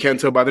Veronicas, if you can't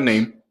tell by the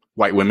name,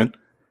 white women.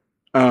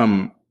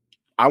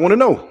 I want to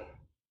know,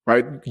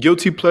 right?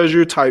 Guilty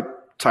pleasure type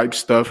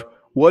stuff.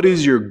 What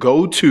is your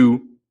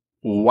go-to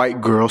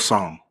white girl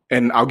song?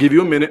 And I'll give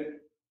you a minute,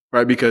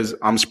 right? Because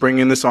I'm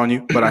springing this on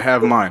you, but I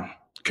have mine.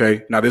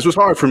 Okay. Now this was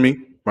hard for me,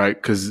 right?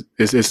 Because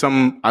it's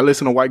some, I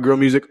listen to white girl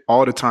music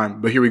all the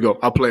time, but here we go.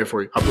 I'll play it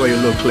for you. I'll play a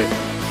little clip.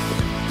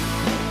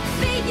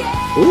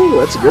 Ooh,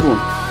 that's a good one.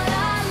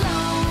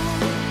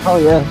 Oh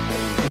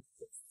yeah.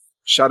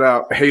 Shout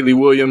out Haley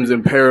Williams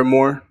and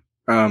Paramore.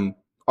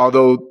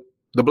 Although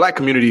the black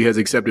community has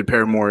accepted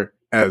Paramore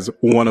as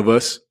one of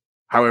us.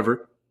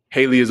 However,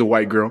 Haley is a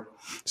white girl.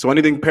 So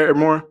anything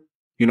Paramore,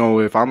 you know,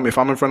 if I'm in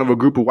front of a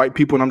group of white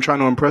people and I'm trying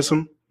to impress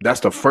them, that's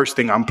the first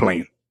thing I'm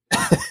playing.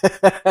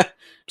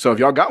 So if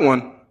y'all got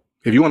one,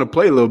 if you want to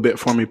play a little bit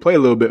for me, play a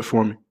little bit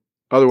for me.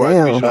 Otherwise,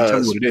 tell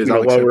me what it is.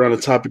 While we're on the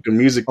topic of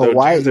music, though,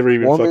 James never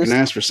even fucking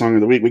asked for Song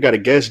of the Week. We got a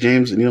guest,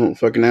 James, and you don't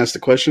fucking ask the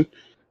question.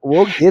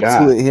 We'll get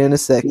to it here in a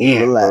second.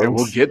 Yeah,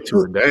 we'll get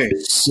to it. Dang.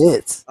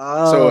 Shit.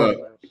 So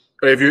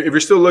if you're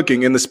still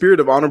looking, in the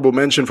spirit of honorable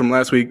mention from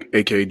last week,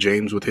 aka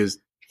James with his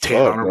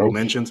 10 honorable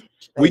mentions,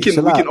 we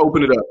can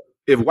open it up.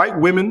 If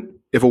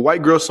a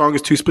white girl song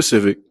is too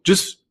specific,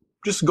 just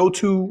go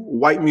to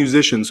white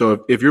musicians.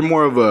 So if you're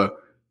more of a,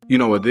 you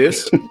know, a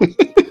this,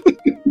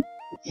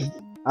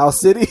 Our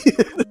City,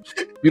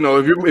 you know,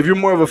 if you're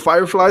more of a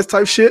Fireflies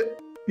type shit,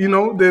 you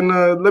know, then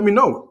let me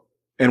know.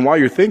 And while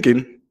you're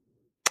thinking,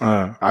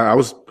 I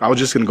was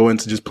just gonna go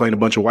into just playing a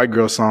bunch of white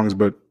girl songs,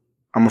 but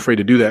I'm afraid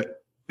to do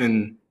that.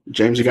 And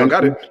James, you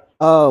got it.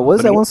 What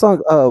is that one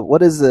song?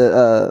 What is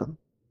it?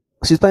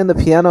 She's playing the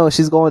piano.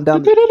 She's going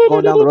down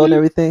the road and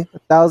everything.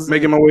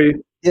 Making my way.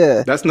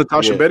 Yeah, that's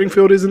Natasha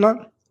Bedingfield, is it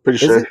not? Pretty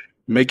sure.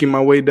 Making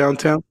my way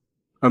downtown.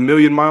 A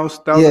million miles,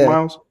 1,000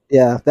 miles.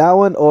 Yeah, that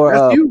one or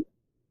that's you.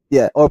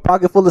 Yeah, or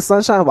Pocket Full of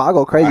Sunshine. Well, I'll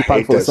go crazy.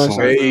 Pocket Full of Sunshine.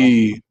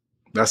 Hey,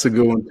 that's a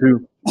good one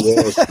too.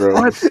 Yes, bro.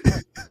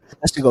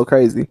 That should go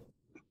crazy.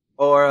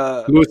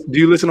 Or Louis, do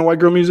you listen to white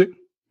girl music?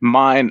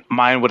 Mine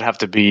would have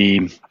to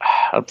be.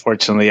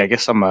 Unfortunately, I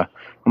guess I'm a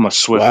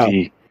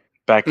Swiftie.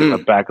 Back in the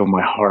back of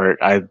my heart,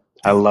 I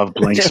love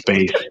Blank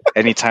Space.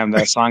 Anytime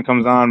that song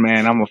comes on,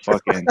 man, I'm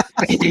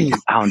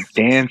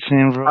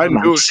dancing, bro.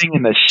 I'm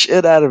singing the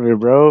shit out of it,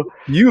 bro.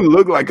 You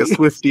look like a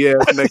Swiftie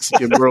ass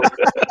Mexican, bro.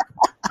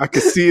 I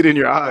can see it in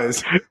your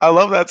eyes. I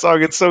love that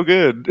song. It's so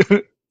good.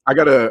 I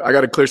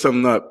gotta clear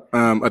something up.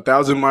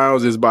 1,000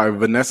 Miles is by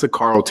Vanessa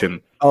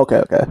Carlton.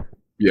 Okay.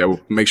 Yeah,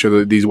 we'll make sure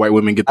that these white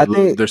women get the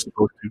look they're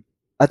supposed to.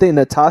 I think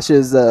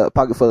Natasha's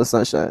Pocket Full of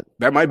Sunshine.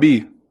 That might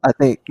be. I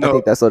think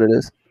that's what it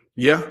is.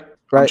 Yeah.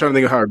 Right. I'm trying to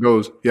think of how it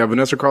goes. Yeah,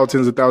 Vanessa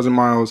Carlton's 1,000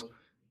 Miles.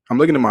 I'm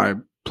looking at my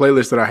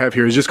playlist that I have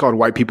here. It's just called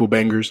White People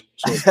Bangers.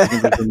 So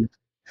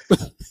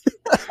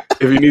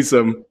if you need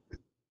some.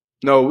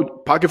 No,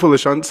 Pocket Full of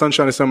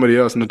Sunshine is somebody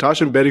else.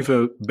 Natasha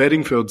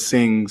Bedingfield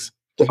sings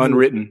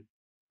Unwritten.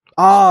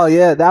 Oh,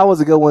 yeah. That was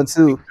a good one,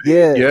 too.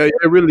 Yeah. Yeah,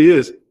 it really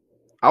is.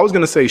 I was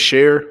going to say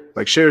Cher.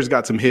 Like, Cher's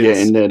got some hits.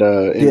 Yeah, and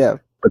that,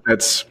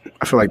 but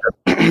I feel like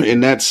that.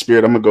 In that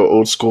spirit, I'm going to go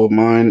old school of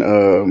mine.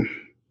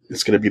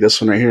 It's going to be this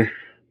one right here.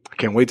 I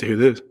can't wait to hear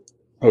this.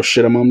 Oh,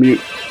 shit, I'm on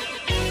mute.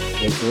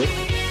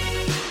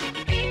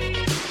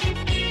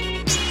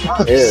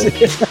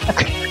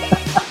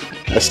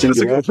 That's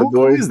Cindy Lauper,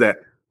 boy. Who is that?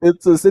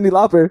 It's Cyndi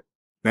Lauper.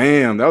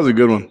 Damn, that was a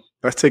good one.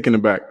 That's taking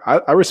it back.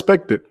 I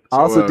respect it. I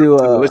also do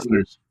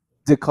listeners.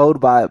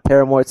 Decode by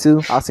Paramore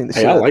too. I'll sing the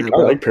shit. I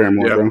like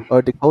Paramore, bro.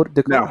 Or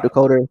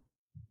Decoder.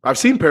 I've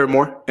seen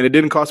Paramore, and it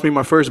didn't cost me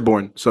my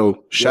firstborn.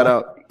 So shout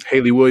out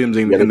Haley Williams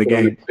in the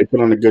game. They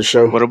put on a good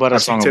show. What about a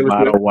song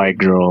about a white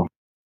girl?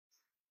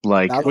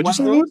 Like what'd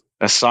you say?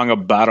 A song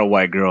about a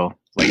white girl.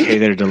 Like, hey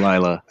there,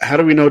 Delilah. How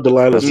do we know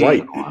Delilah's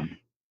white?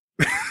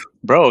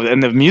 Bro, in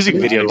the music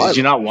video, did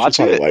you not watch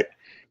it? White.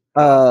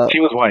 She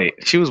was white.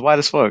 She was white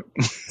as fuck.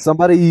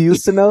 Somebody you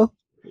used to know?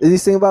 Is he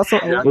sing about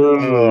something?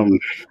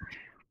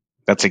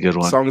 That's a good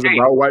one. Songs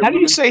about white. How do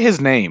you say his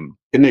name?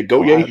 Isn't it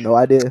Goye? I have no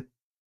idea.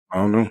 I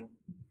don't know.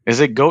 Is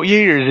it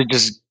Goye or is it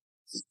just?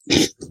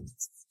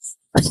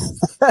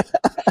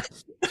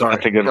 Sorry,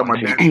 that's a good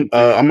one.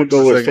 I'm gonna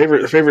go with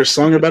favorite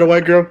song about a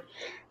white girl.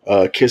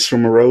 "Kiss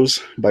from a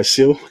Rose" by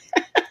Seal.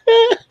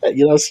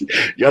 Y'all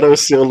know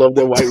Seal love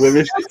them white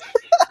women.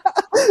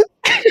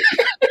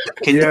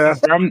 Can you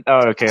confirm?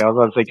 Oh, okay. I was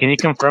about to say, can you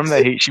confirm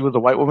that she was a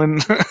white woman?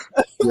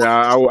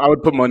 Yeah, I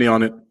would put money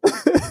on it.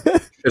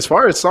 As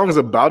far as songs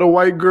about a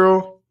white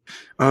girl,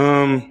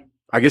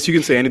 I guess you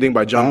can say anything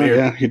by John Mayer.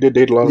 Yeah, he did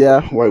date a lot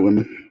of white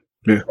women.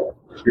 Yeah,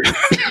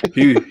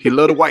 he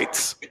loved the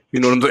whites. You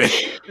know what I'm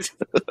saying?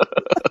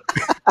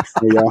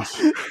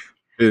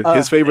 Yeah.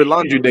 His favorite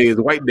laundry day is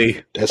White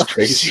Day. That's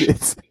crazy.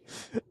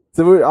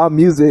 So we're on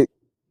music.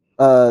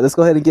 Let's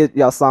go ahead and get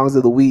y'all songs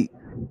of the week.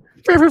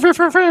 I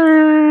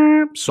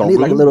need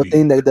like a little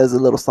thing that does a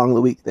little song of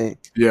the week thing.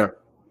 Yeah,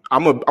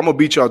 I'm gonna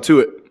beat y'all to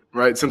it.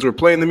 Right, since we're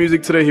playing the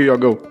music today, here y'all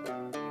go.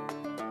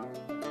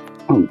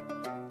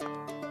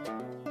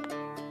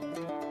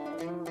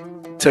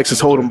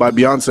 Texas Hold'em by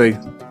Beyonce.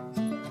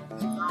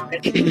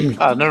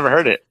 I've never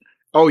heard it.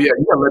 Oh yeah,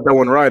 you gotta let that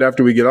one ride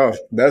after we get off.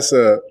 That's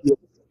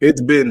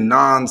it's been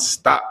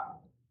nonstop.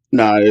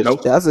 Nah,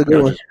 that's a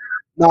good one.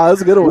 Nah,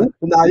 that's a good one.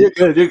 Nah, you're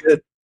good. You're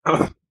good.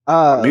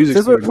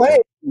 Since we're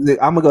playing music,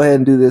 I'm gonna go ahead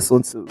and do this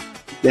one too.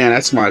 Damn,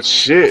 that's my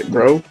shit,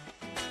 bro.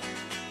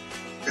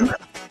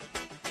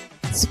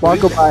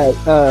 Sparkle by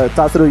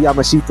Tatsuro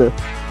Yamashita.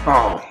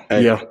 Oh,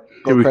 yeah.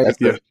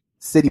 Yeah.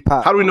 City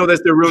Pop. How do we know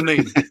that's their real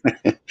name?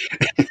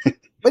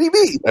 What do you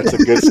mean? That's a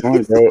good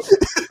song, bro.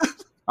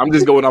 I'm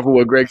just going off of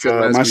what Greg said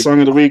last my week. song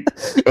of the week,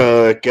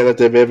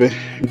 Quédate Bebe,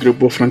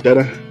 Grupo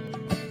Frontera.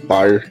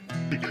 Fire.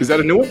 Is that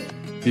a new one?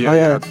 Yeah. Oh,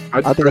 yeah.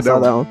 I think I saw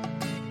that one.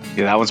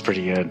 Yeah, that one's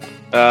pretty good.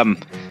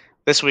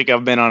 This week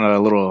I've been on a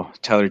little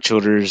Tyler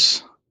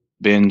Childers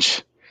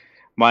binge.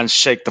 Mine's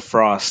Shake the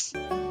Frost.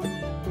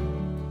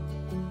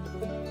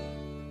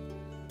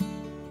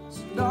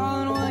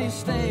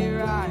 Stay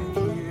right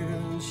here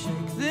and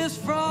shake this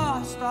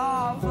frost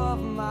off of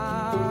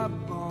my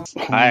bones.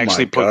 I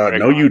actually put Greg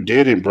no, you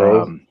didn't,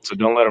 bro. So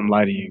don't let him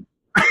lie to you.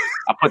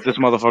 I put this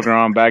motherfucker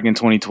on back in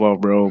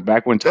 2012, bro.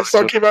 Back when that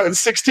song came out in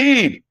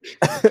 16.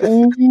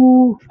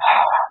 Ooh.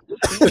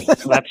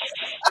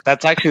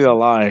 That's actually a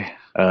lie.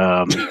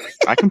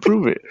 I can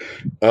prove it.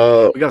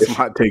 We got some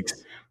hot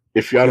takes.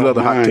 If y'all love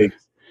the hot takes,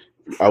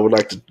 I would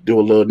like to do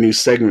a little new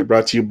segment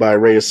brought to you by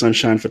Ray of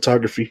Sunshine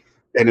Photography.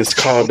 And it's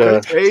called Who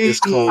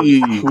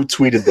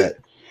Tweeted That?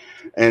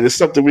 And it's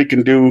something we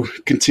can do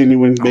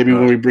continuing, maybe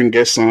when we bring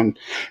guests on,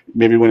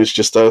 maybe when it's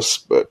just us,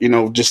 but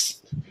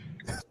just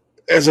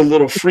as a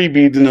little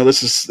freebie,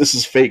 this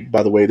is fake,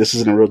 by the way. This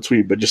isn't a real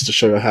tweet, but just to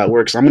show you how it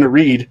works. I'm gonna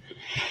read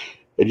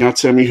and y'all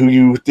tell me who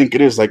you think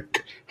it is.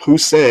 Like, who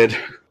said,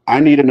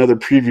 "I need another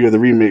preview of the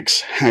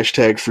remix,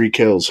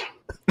 #FreeKells."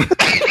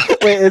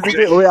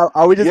 Wait,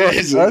 are we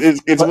just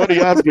it's one of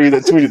y'all three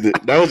that tweeted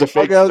it. That was a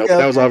fake. Okay.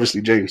 That was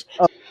obviously James.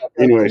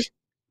 Anyways,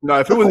 no,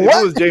 if it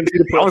was James, he'd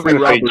have put Free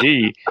Robert.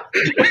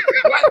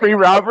 Free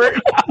Robert.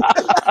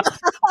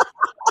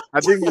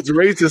 I think it's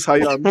racist how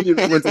y'all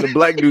immediately went to the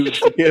black dudes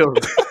to kill.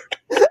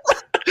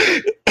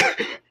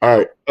 All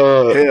right.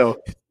 Hell.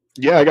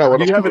 Yeah, I got one.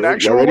 Do you have an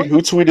actual ready? One?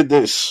 Who tweeted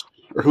this?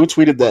 Or who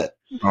tweeted that?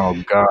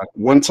 Oh, God.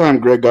 One time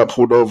Greg got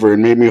pulled over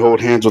and made me hold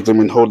hands with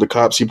him and hold the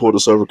cops. He pulled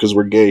us over because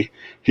we're gay.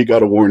 He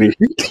got a warning.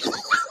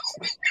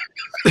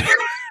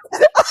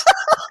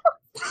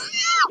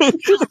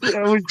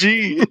 Oh,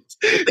 geez.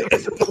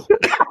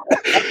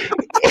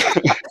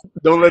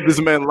 Don't let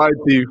this man lie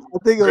to you. I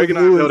think Greg and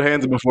I held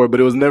hands before, but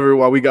it was never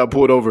while we got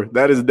pulled over.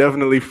 That is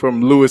definitely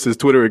from Lewis's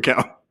Twitter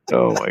account.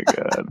 Oh, my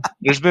God.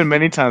 There's been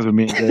many times when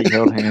me and Greg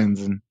held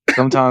hands, and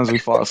sometimes we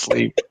fall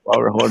asleep while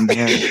we're holding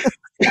hands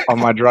on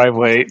my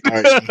driveway.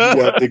 All right, who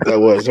do I think that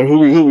was? Or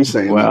who we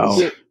saying? Wow.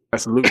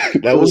 That's Lewis.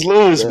 That was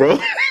Lewis, bro.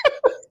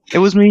 It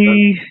was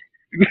me.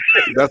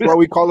 That's why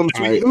we call him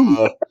Tweet.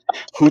 Right,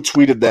 who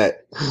tweeted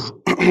that?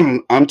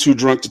 I'm too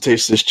drunk to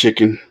taste this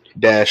chicken.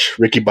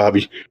 Ricky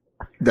Bobby.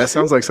 That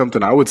sounds like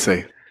something I would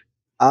say.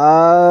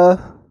 I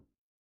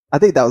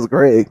think that was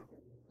Greg.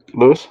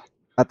 Lewis?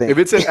 I think. If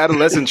it said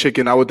Adolescent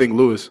Chicken, I would think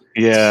Lewis.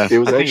 Yeah. It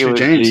was actually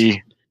James.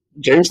 G.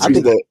 James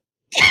tweeted that.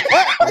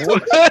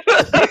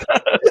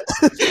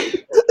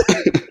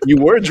 You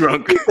were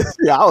drunk.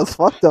 Yeah, I was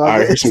fucked up. All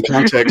right, here's some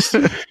context.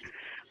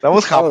 That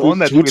was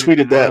Capone Who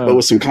tweeted that? But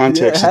with some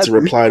context, it's a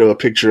reply to a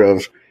picture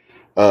of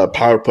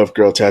Powerpuff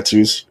Girl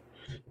tattoos.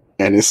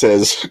 And it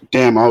says,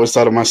 "Damn, I always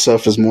thought of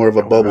myself as more of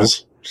a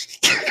Bubbles."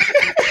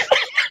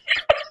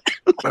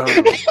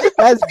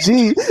 That's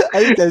G.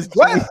 I think that's G.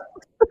 What?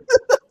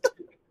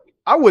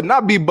 I would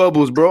not be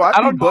Bubbles, bro. I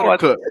don't be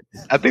Buttercup.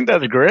 I think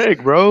that's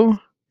Greg, bro.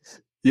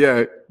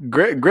 Yeah,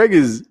 Greg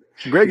is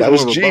more of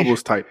a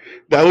Bubbles type.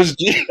 That was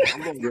G.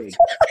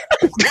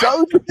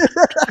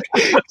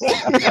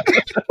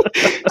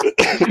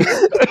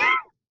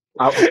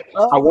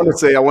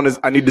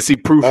 I need to see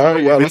proof. All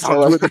right, yeah,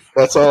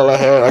 that's all I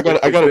had. I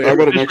got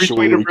an extra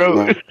one,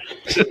 bro.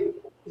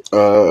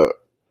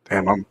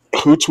 Damn,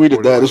 who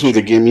tweeted that? This was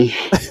a gimme.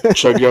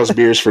 Chug y'all's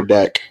beers for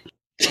Dak.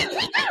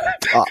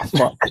 Oh,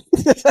 fuck.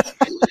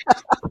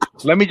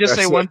 Let me just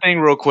say one thing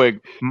real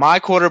quick. My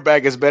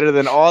quarterback is better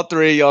than all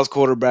three of y'all's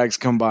quarterbacks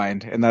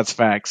combined, and that's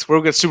facts.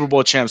 We're good Super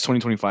Bowl champs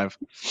 2025.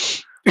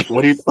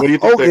 What do you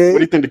think? Okay. What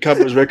do you think the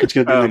Cowboys' record's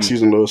gonna be next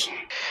season, Lewis?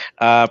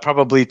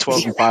 Probably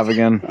 12-5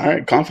 again. All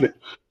right, confident.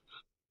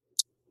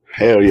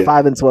 Hell yeah.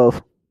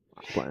 5-12.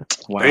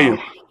 Wow.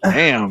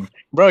 Damn.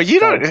 Bro, you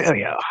don't.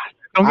 Yeah.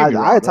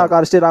 I talk all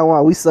the shit I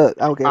want. We suck.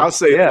 I don't care. I'll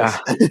say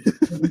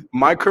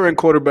my current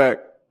quarterback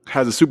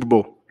has a Super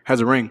Bowl,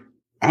 has a ring.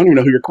 I don't even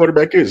know who your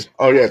quarterback is.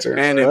 Oh yeah, it's Aaron.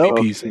 And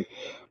MVPs.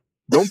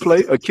 Don't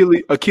play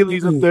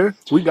Achilles up there.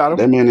 We got him.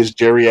 That man is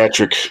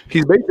geriatric.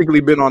 He's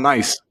basically been on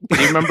ice.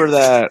 Do you remember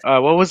that?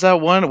 What was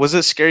that one? Was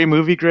it Scary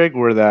Movie, Greg?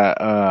 Where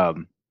that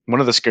one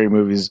of the Scary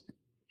Movies?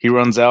 He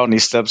runs out and he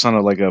steps on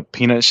a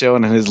peanut shell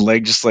and his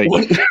leg just like.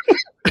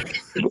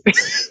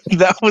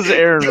 That was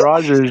Aaron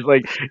Rodgers.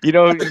 Like you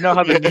know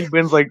how the knee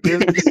bends like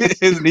this.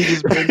 His knee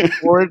just bends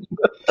forward.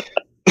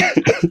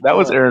 That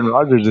was Aaron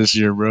Rodgers this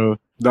year, bro.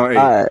 No, hey,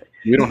 all right.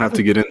 We don't have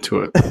to get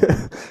into it.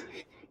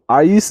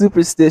 Are you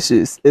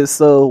superstitious? If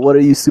so, what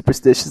are you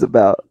superstitious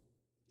about?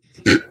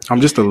 I'm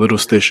just a little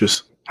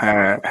stitious.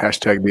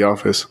 Hashtag The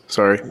Office.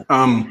 Sorry.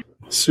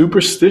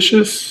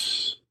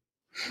 Superstitious?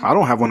 I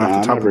don't have one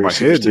off the top of my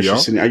head, y'all.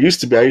 I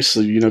used to,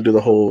 do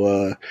the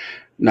whole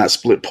not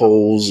split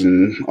poles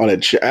and all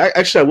that shit.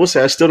 I will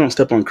say I still don't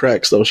step on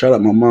cracks, though. Shout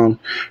out my mom.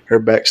 Her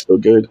back's still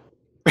good.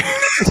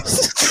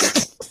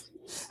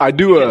 I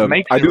do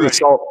the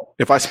salt.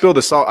 If I spill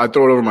the salt, I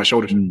throw it over my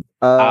shoulders.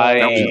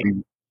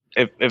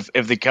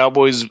 If the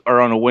Cowboys are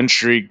on a win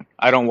streak,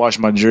 I don't wash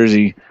my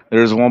jersey.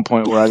 There was one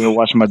point where I didn't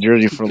wash my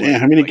jersey for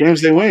how many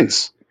games they win?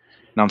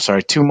 No, I'm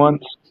sorry, 2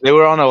 months. They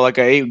were on a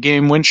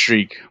 8-game win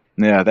streak.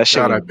 Yeah, that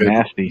shit was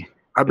nasty.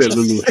 I bet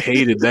Lulu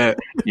hated that.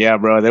 Yeah,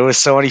 bro. There was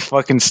so many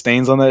fucking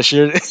stains on that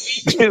shit.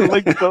 It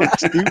looked so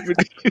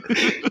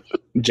stupid.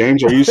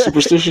 James, are you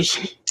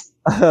superstitious?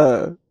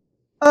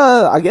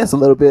 I guess a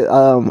little bit.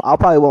 I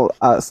probably won't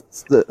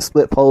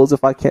split poles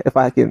if I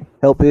can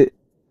help it.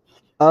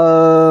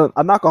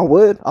 I knock on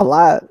wood a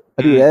lot.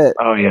 I do that.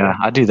 Oh yeah,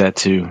 I do that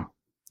too.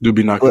 Do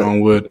be knocking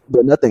on wood,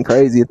 but nothing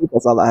crazy. I think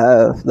that's all I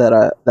have that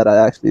I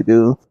actually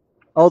do.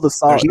 Oh, the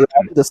salt. Yeah,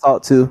 I do the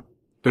salt too.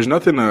 There's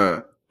nothing.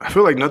 I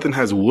feel like nothing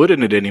has wood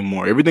in it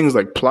anymore. Everything's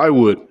like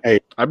plywood. Hey,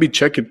 I be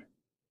checking.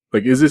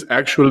 Like, is this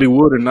actually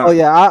wood or not? Oh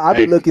yeah, I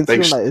be looking too.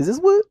 Like, is this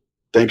wood?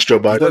 Thanks, Joe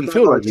Biden. It doesn't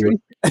feel like wood.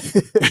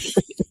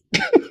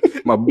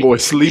 My boy,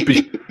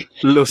 sleepy,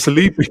 a little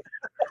sleepy.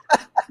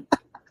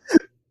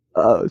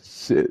 Oh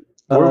shit.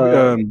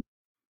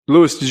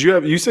 Lewis,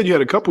 you said you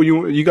had a couple.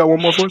 You got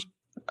one more for us?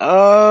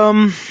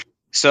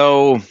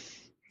 So,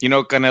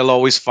 Canelo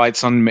always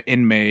fights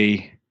in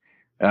May.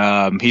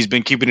 He's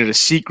been keeping it a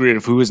secret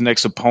of who his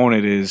next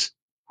opponent is.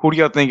 Who do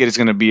y'all think it is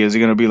going to be? Is it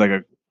going to be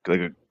like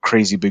a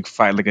crazy big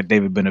fight like a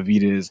David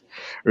Benavidez,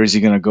 or is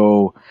he going to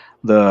go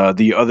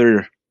the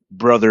other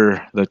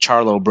brother, the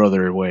Charlo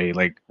brother way?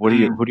 Like, who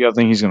do y'all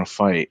think he's going to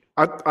fight?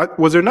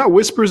 Was there not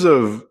whispers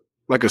of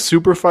like a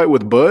super fight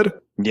with Bud?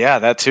 Yeah,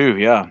 that too.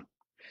 Yeah.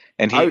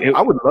 And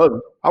I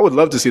would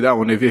love to see that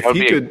one if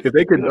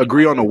they could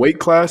agree on a weight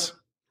class,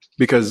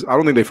 because I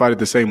don't think they fight at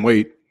the same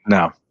weight.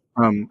 No.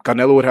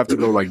 Canelo would have to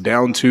go like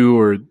down 2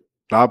 or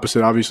the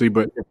opposite, obviously.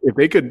 But if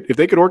they could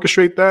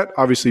orchestrate that,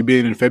 obviously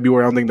being in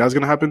February, I don't think that's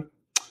going to happen.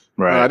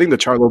 Right. I think the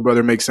Charlo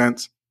brother makes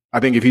sense.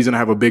 I think if he's going to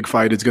have a big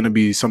fight, it's going to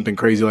be something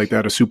crazy like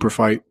that, a super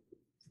fight.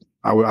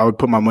 I would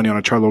put my money on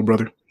a Charlo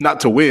brother.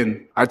 Not to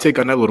win. I'd take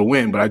Canelo to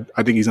win, but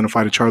I think he's going to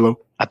fight a Charlo.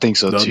 I think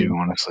so too,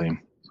 honestly.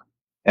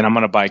 And I'm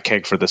going to buy a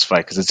keg for this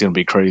fight because it's going to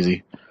be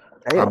crazy.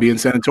 I'll be in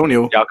San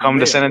Antonio. Y'all come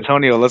to San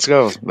Antonio. Let's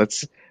go.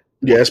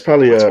 Yeah, it's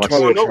probably a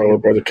Charlo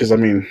brother, because, I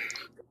mean,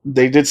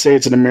 they did say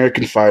it's an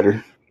American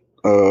fighter.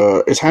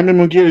 Is Jaime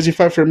Munguia, does he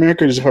fight for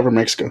America or does he fight for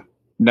Mexico?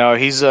 No,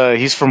 he's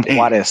from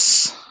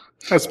Juarez.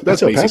 That's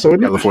basically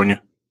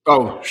California.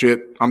 Oh,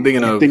 shit. I'm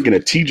thinking of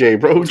TJ,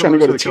 bro. I'm trying to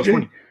go to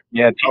TJ.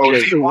 Yeah,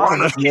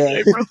 TJ.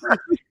 Yeah.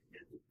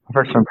 I've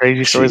heard some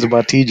crazy stories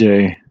about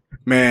TJ.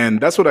 Man,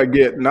 that's what I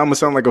get. Now I'm gonna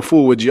sound like a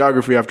fool with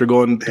geography after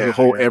going through the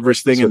whole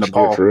Everest thing in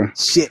Nepal.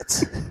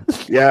 Shit.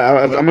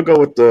 Yeah, I'm gonna go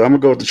with the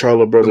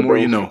Charlo brother. The more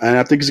you know, and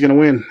I think he's gonna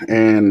win,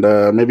 and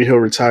maybe he'll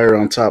retire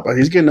on top.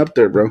 He's getting up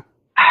there, bro.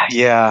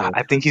 Yeah,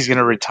 I think he's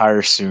gonna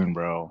retire soon,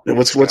 bro.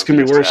 What's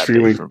gonna be worse for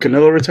you, when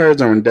Canelo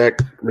retires or when Dak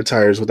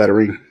retires without a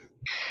ring?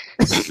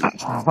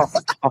 Oh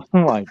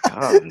my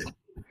god!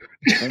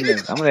 I'm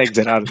gonna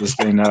exit out of this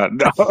thing now.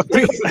 No.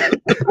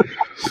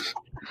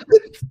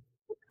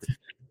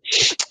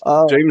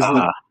 James,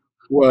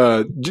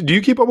 do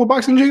you keep up with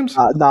boxing, James?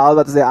 No, I was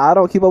about to say I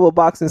don't keep up with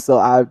boxing, so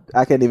I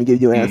can't even give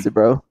you an answer,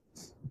 bro.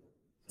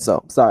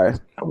 So sorry.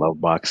 I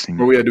love boxing.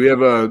 Do we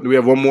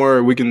have one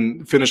more? We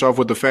can finish off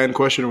with the fan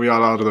question. Or are we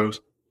all out of those?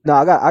 No,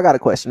 I got a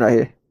question right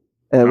here,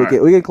 and we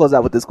can close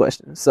out with this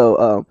question.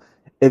 So,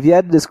 if you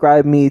had to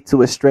describe me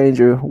to a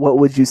stranger, what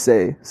would you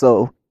say?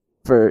 So,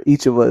 for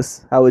each of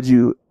us, how would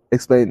you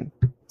explain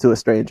to a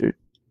stranger?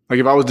 Like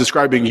if I was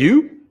describing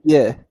you?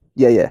 Yeah.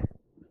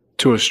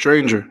 To a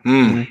stranger.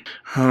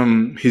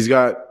 He's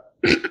got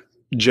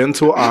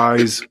gentle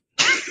eyes.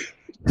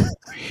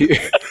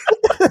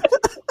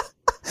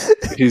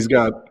 He's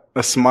got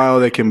a smile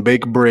that can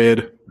bake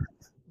bread.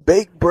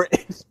 Bake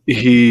bread.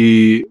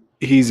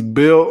 He's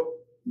built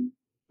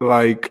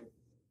like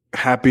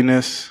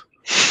happiness,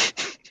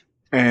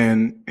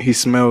 and he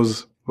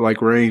smells like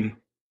rain.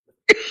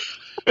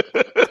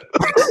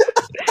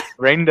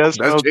 Rain does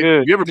smell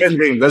good. You ever met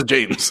James? That's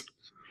James.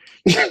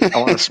 I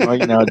want to smell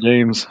you now,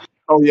 James.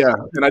 Oh yeah,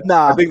 and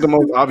I think the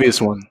most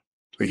obvious one,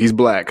 like he's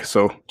black,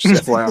 so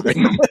just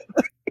FYI,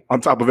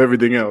 on top of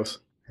everything else.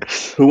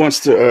 Who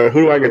wants to?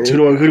 Who do I get?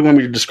 Who do you want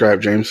me to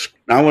describe, James?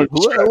 I want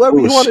whoever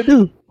you want to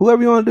do.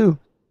 Whoever you want to do.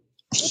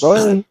 Go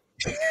ahead.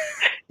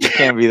 You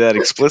can't be that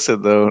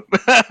explicit though.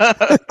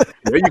 Yeah,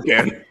 you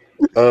can.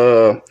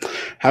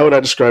 How would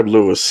I describe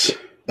Lewis?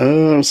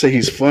 Say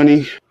he's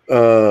funny.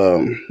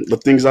 The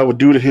things I would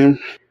do to him.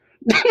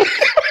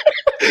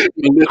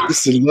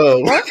 Listen,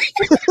 love.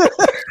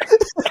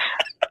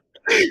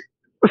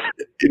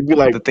 It'd be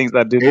like the things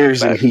I do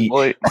airs and heat.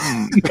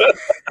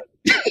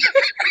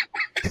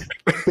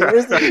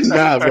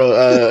 Nah,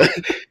 bro.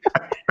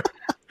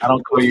 I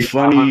don't call you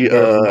funny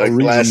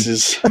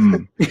glasses,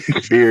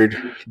 beard,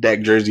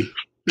 Dak jersey.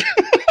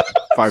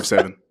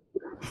 5'7".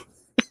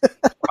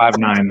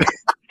 5'9".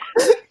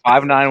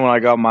 5'9" when I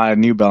got my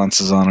New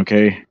Balances on.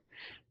 Okay.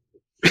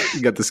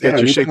 You got the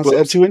Skechers shape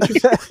up 2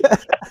 inches.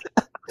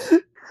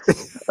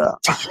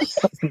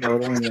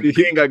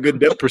 He ain't got good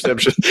depth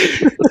perception.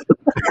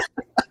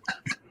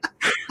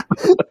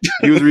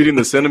 He was reading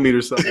the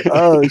centimeter sign.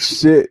 Oh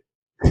shit!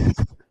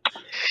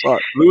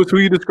 Lewis, who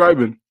are you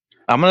describing?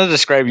 I'm gonna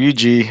describe you,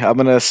 G. I'm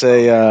gonna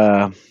say,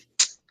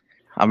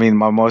 my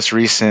most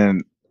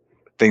recent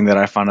thing that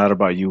I found out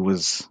about you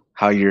was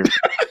how your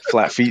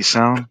flat feet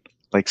sound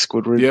like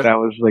Squidward. Yeah.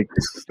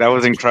 That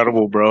was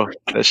incredible, bro.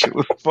 That shit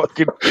was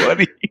fucking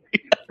funny.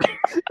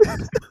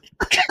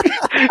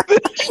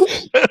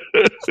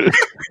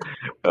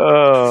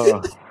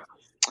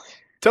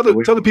 Tell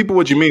the people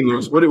what you mean,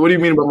 Lewis. What do you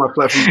mean about my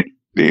flat feet?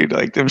 Dude,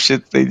 like them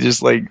shit, they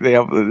just like they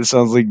have. It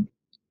sounds like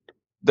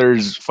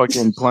there's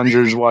fucking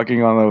plungers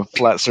walking on a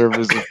flat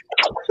surface.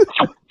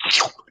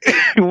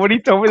 When he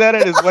told me that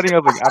at his wedding, I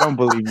was like, I don't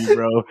believe you,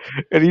 bro.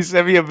 And he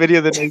sent me a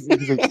video the next day.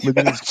 He's like,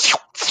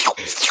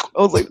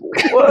 I was like,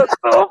 what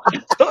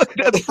the fuck?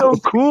 That's so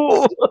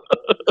cool.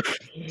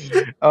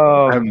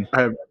 I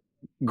have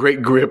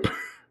great grip.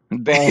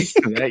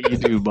 That you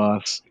do,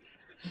 boss.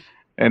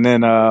 And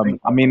then,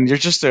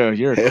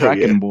 you're a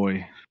Kraken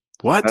boy.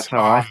 What? That's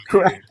how I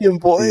Kraken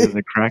boy. He is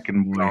a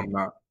Kraken boy. No, I'm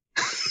not.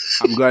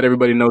 I'm glad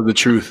everybody knows the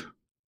truth.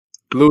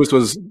 Lewis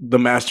was the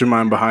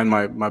mastermind behind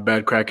my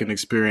bad Kraken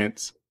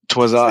experience.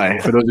 'Twas I.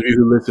 For those of you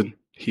who listen,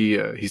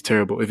 he's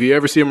terrible. If you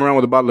ever see him around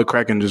with a bottle of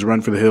Kraken, just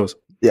run for the hills.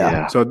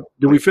 Yeah. So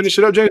did we finish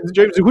it up, James?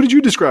 James, who did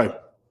you describe?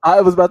 I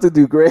was about to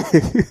do Greg.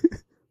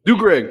 Do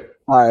Greg.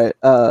 All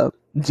right.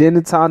 Gin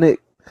and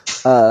tonic.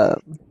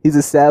 He's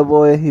a sad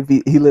boy. He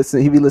be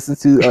listening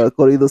to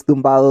Corridos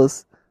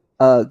Tumbados.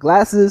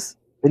 Glasses,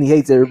 and he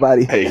hates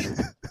everybody. Hey.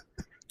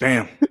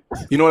 Damn.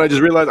 You know what I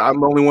just realized? I'm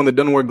the only one that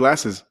doesn't wear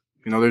glasses.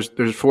 You know,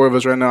 there's 4 of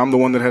us right now. I'm the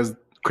one that has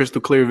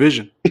crystal clear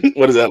vision.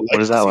 What is that like?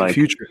 What is that like?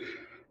 Future.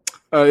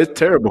 It's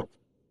terrible.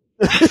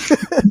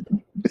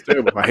 It's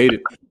terrible. I hate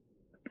it.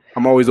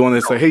 I'm always the one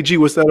that's like, hey, G,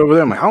 what's that over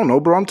there? I'm like, I don't know,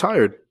 bro. I'm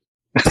tired.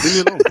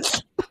 Leave me alone.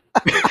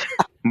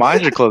 My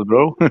eyes are closed,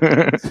 bro.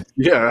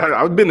 Yeah,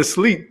 I've been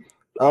asleep.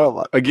 Oh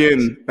my.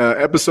 Again,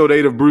 episode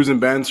 8 of Brews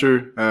and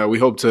Banter. We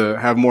hope to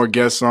have more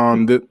guests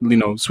on.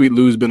 Sweet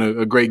Lou's been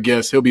a great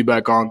guest. He'll be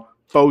back on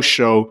Faux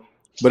Show.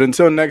 But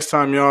until next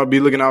time, y'all, be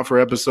looking out for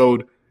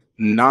episode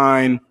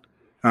 9.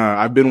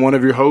 I've been one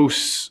of your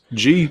hosts,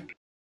 G.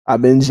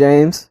 I've been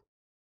James.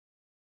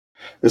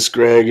 It's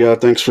Greg. Y'all,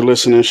 thanks for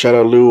listening. Shout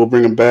out Lou. We'll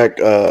bring him back.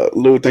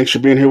 Lou, thanks for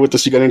being here with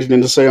us. You got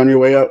anything to say on your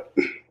way out?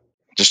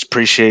 Just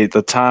appreciate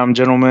the time,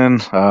 gentlemen.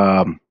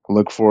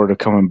 Look forward to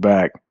coming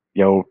back.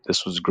 Yo,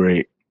 this was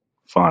great.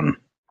 Fun.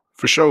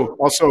 For sure.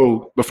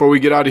 Also, before we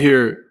get out of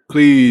here,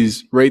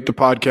 please rate the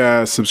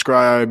podcast,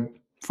 subscribe,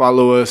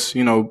 follow us,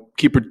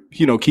 keep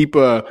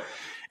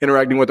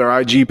interacting with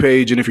our IG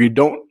page. And if you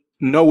don't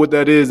know what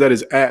that is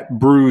at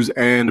Brews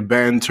and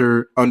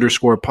Banter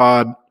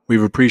 _pod.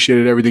 We've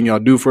appreciated everything y'all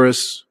do for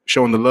us,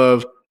 showing the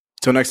love.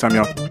 Till next time,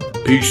 y'all.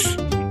 Peace.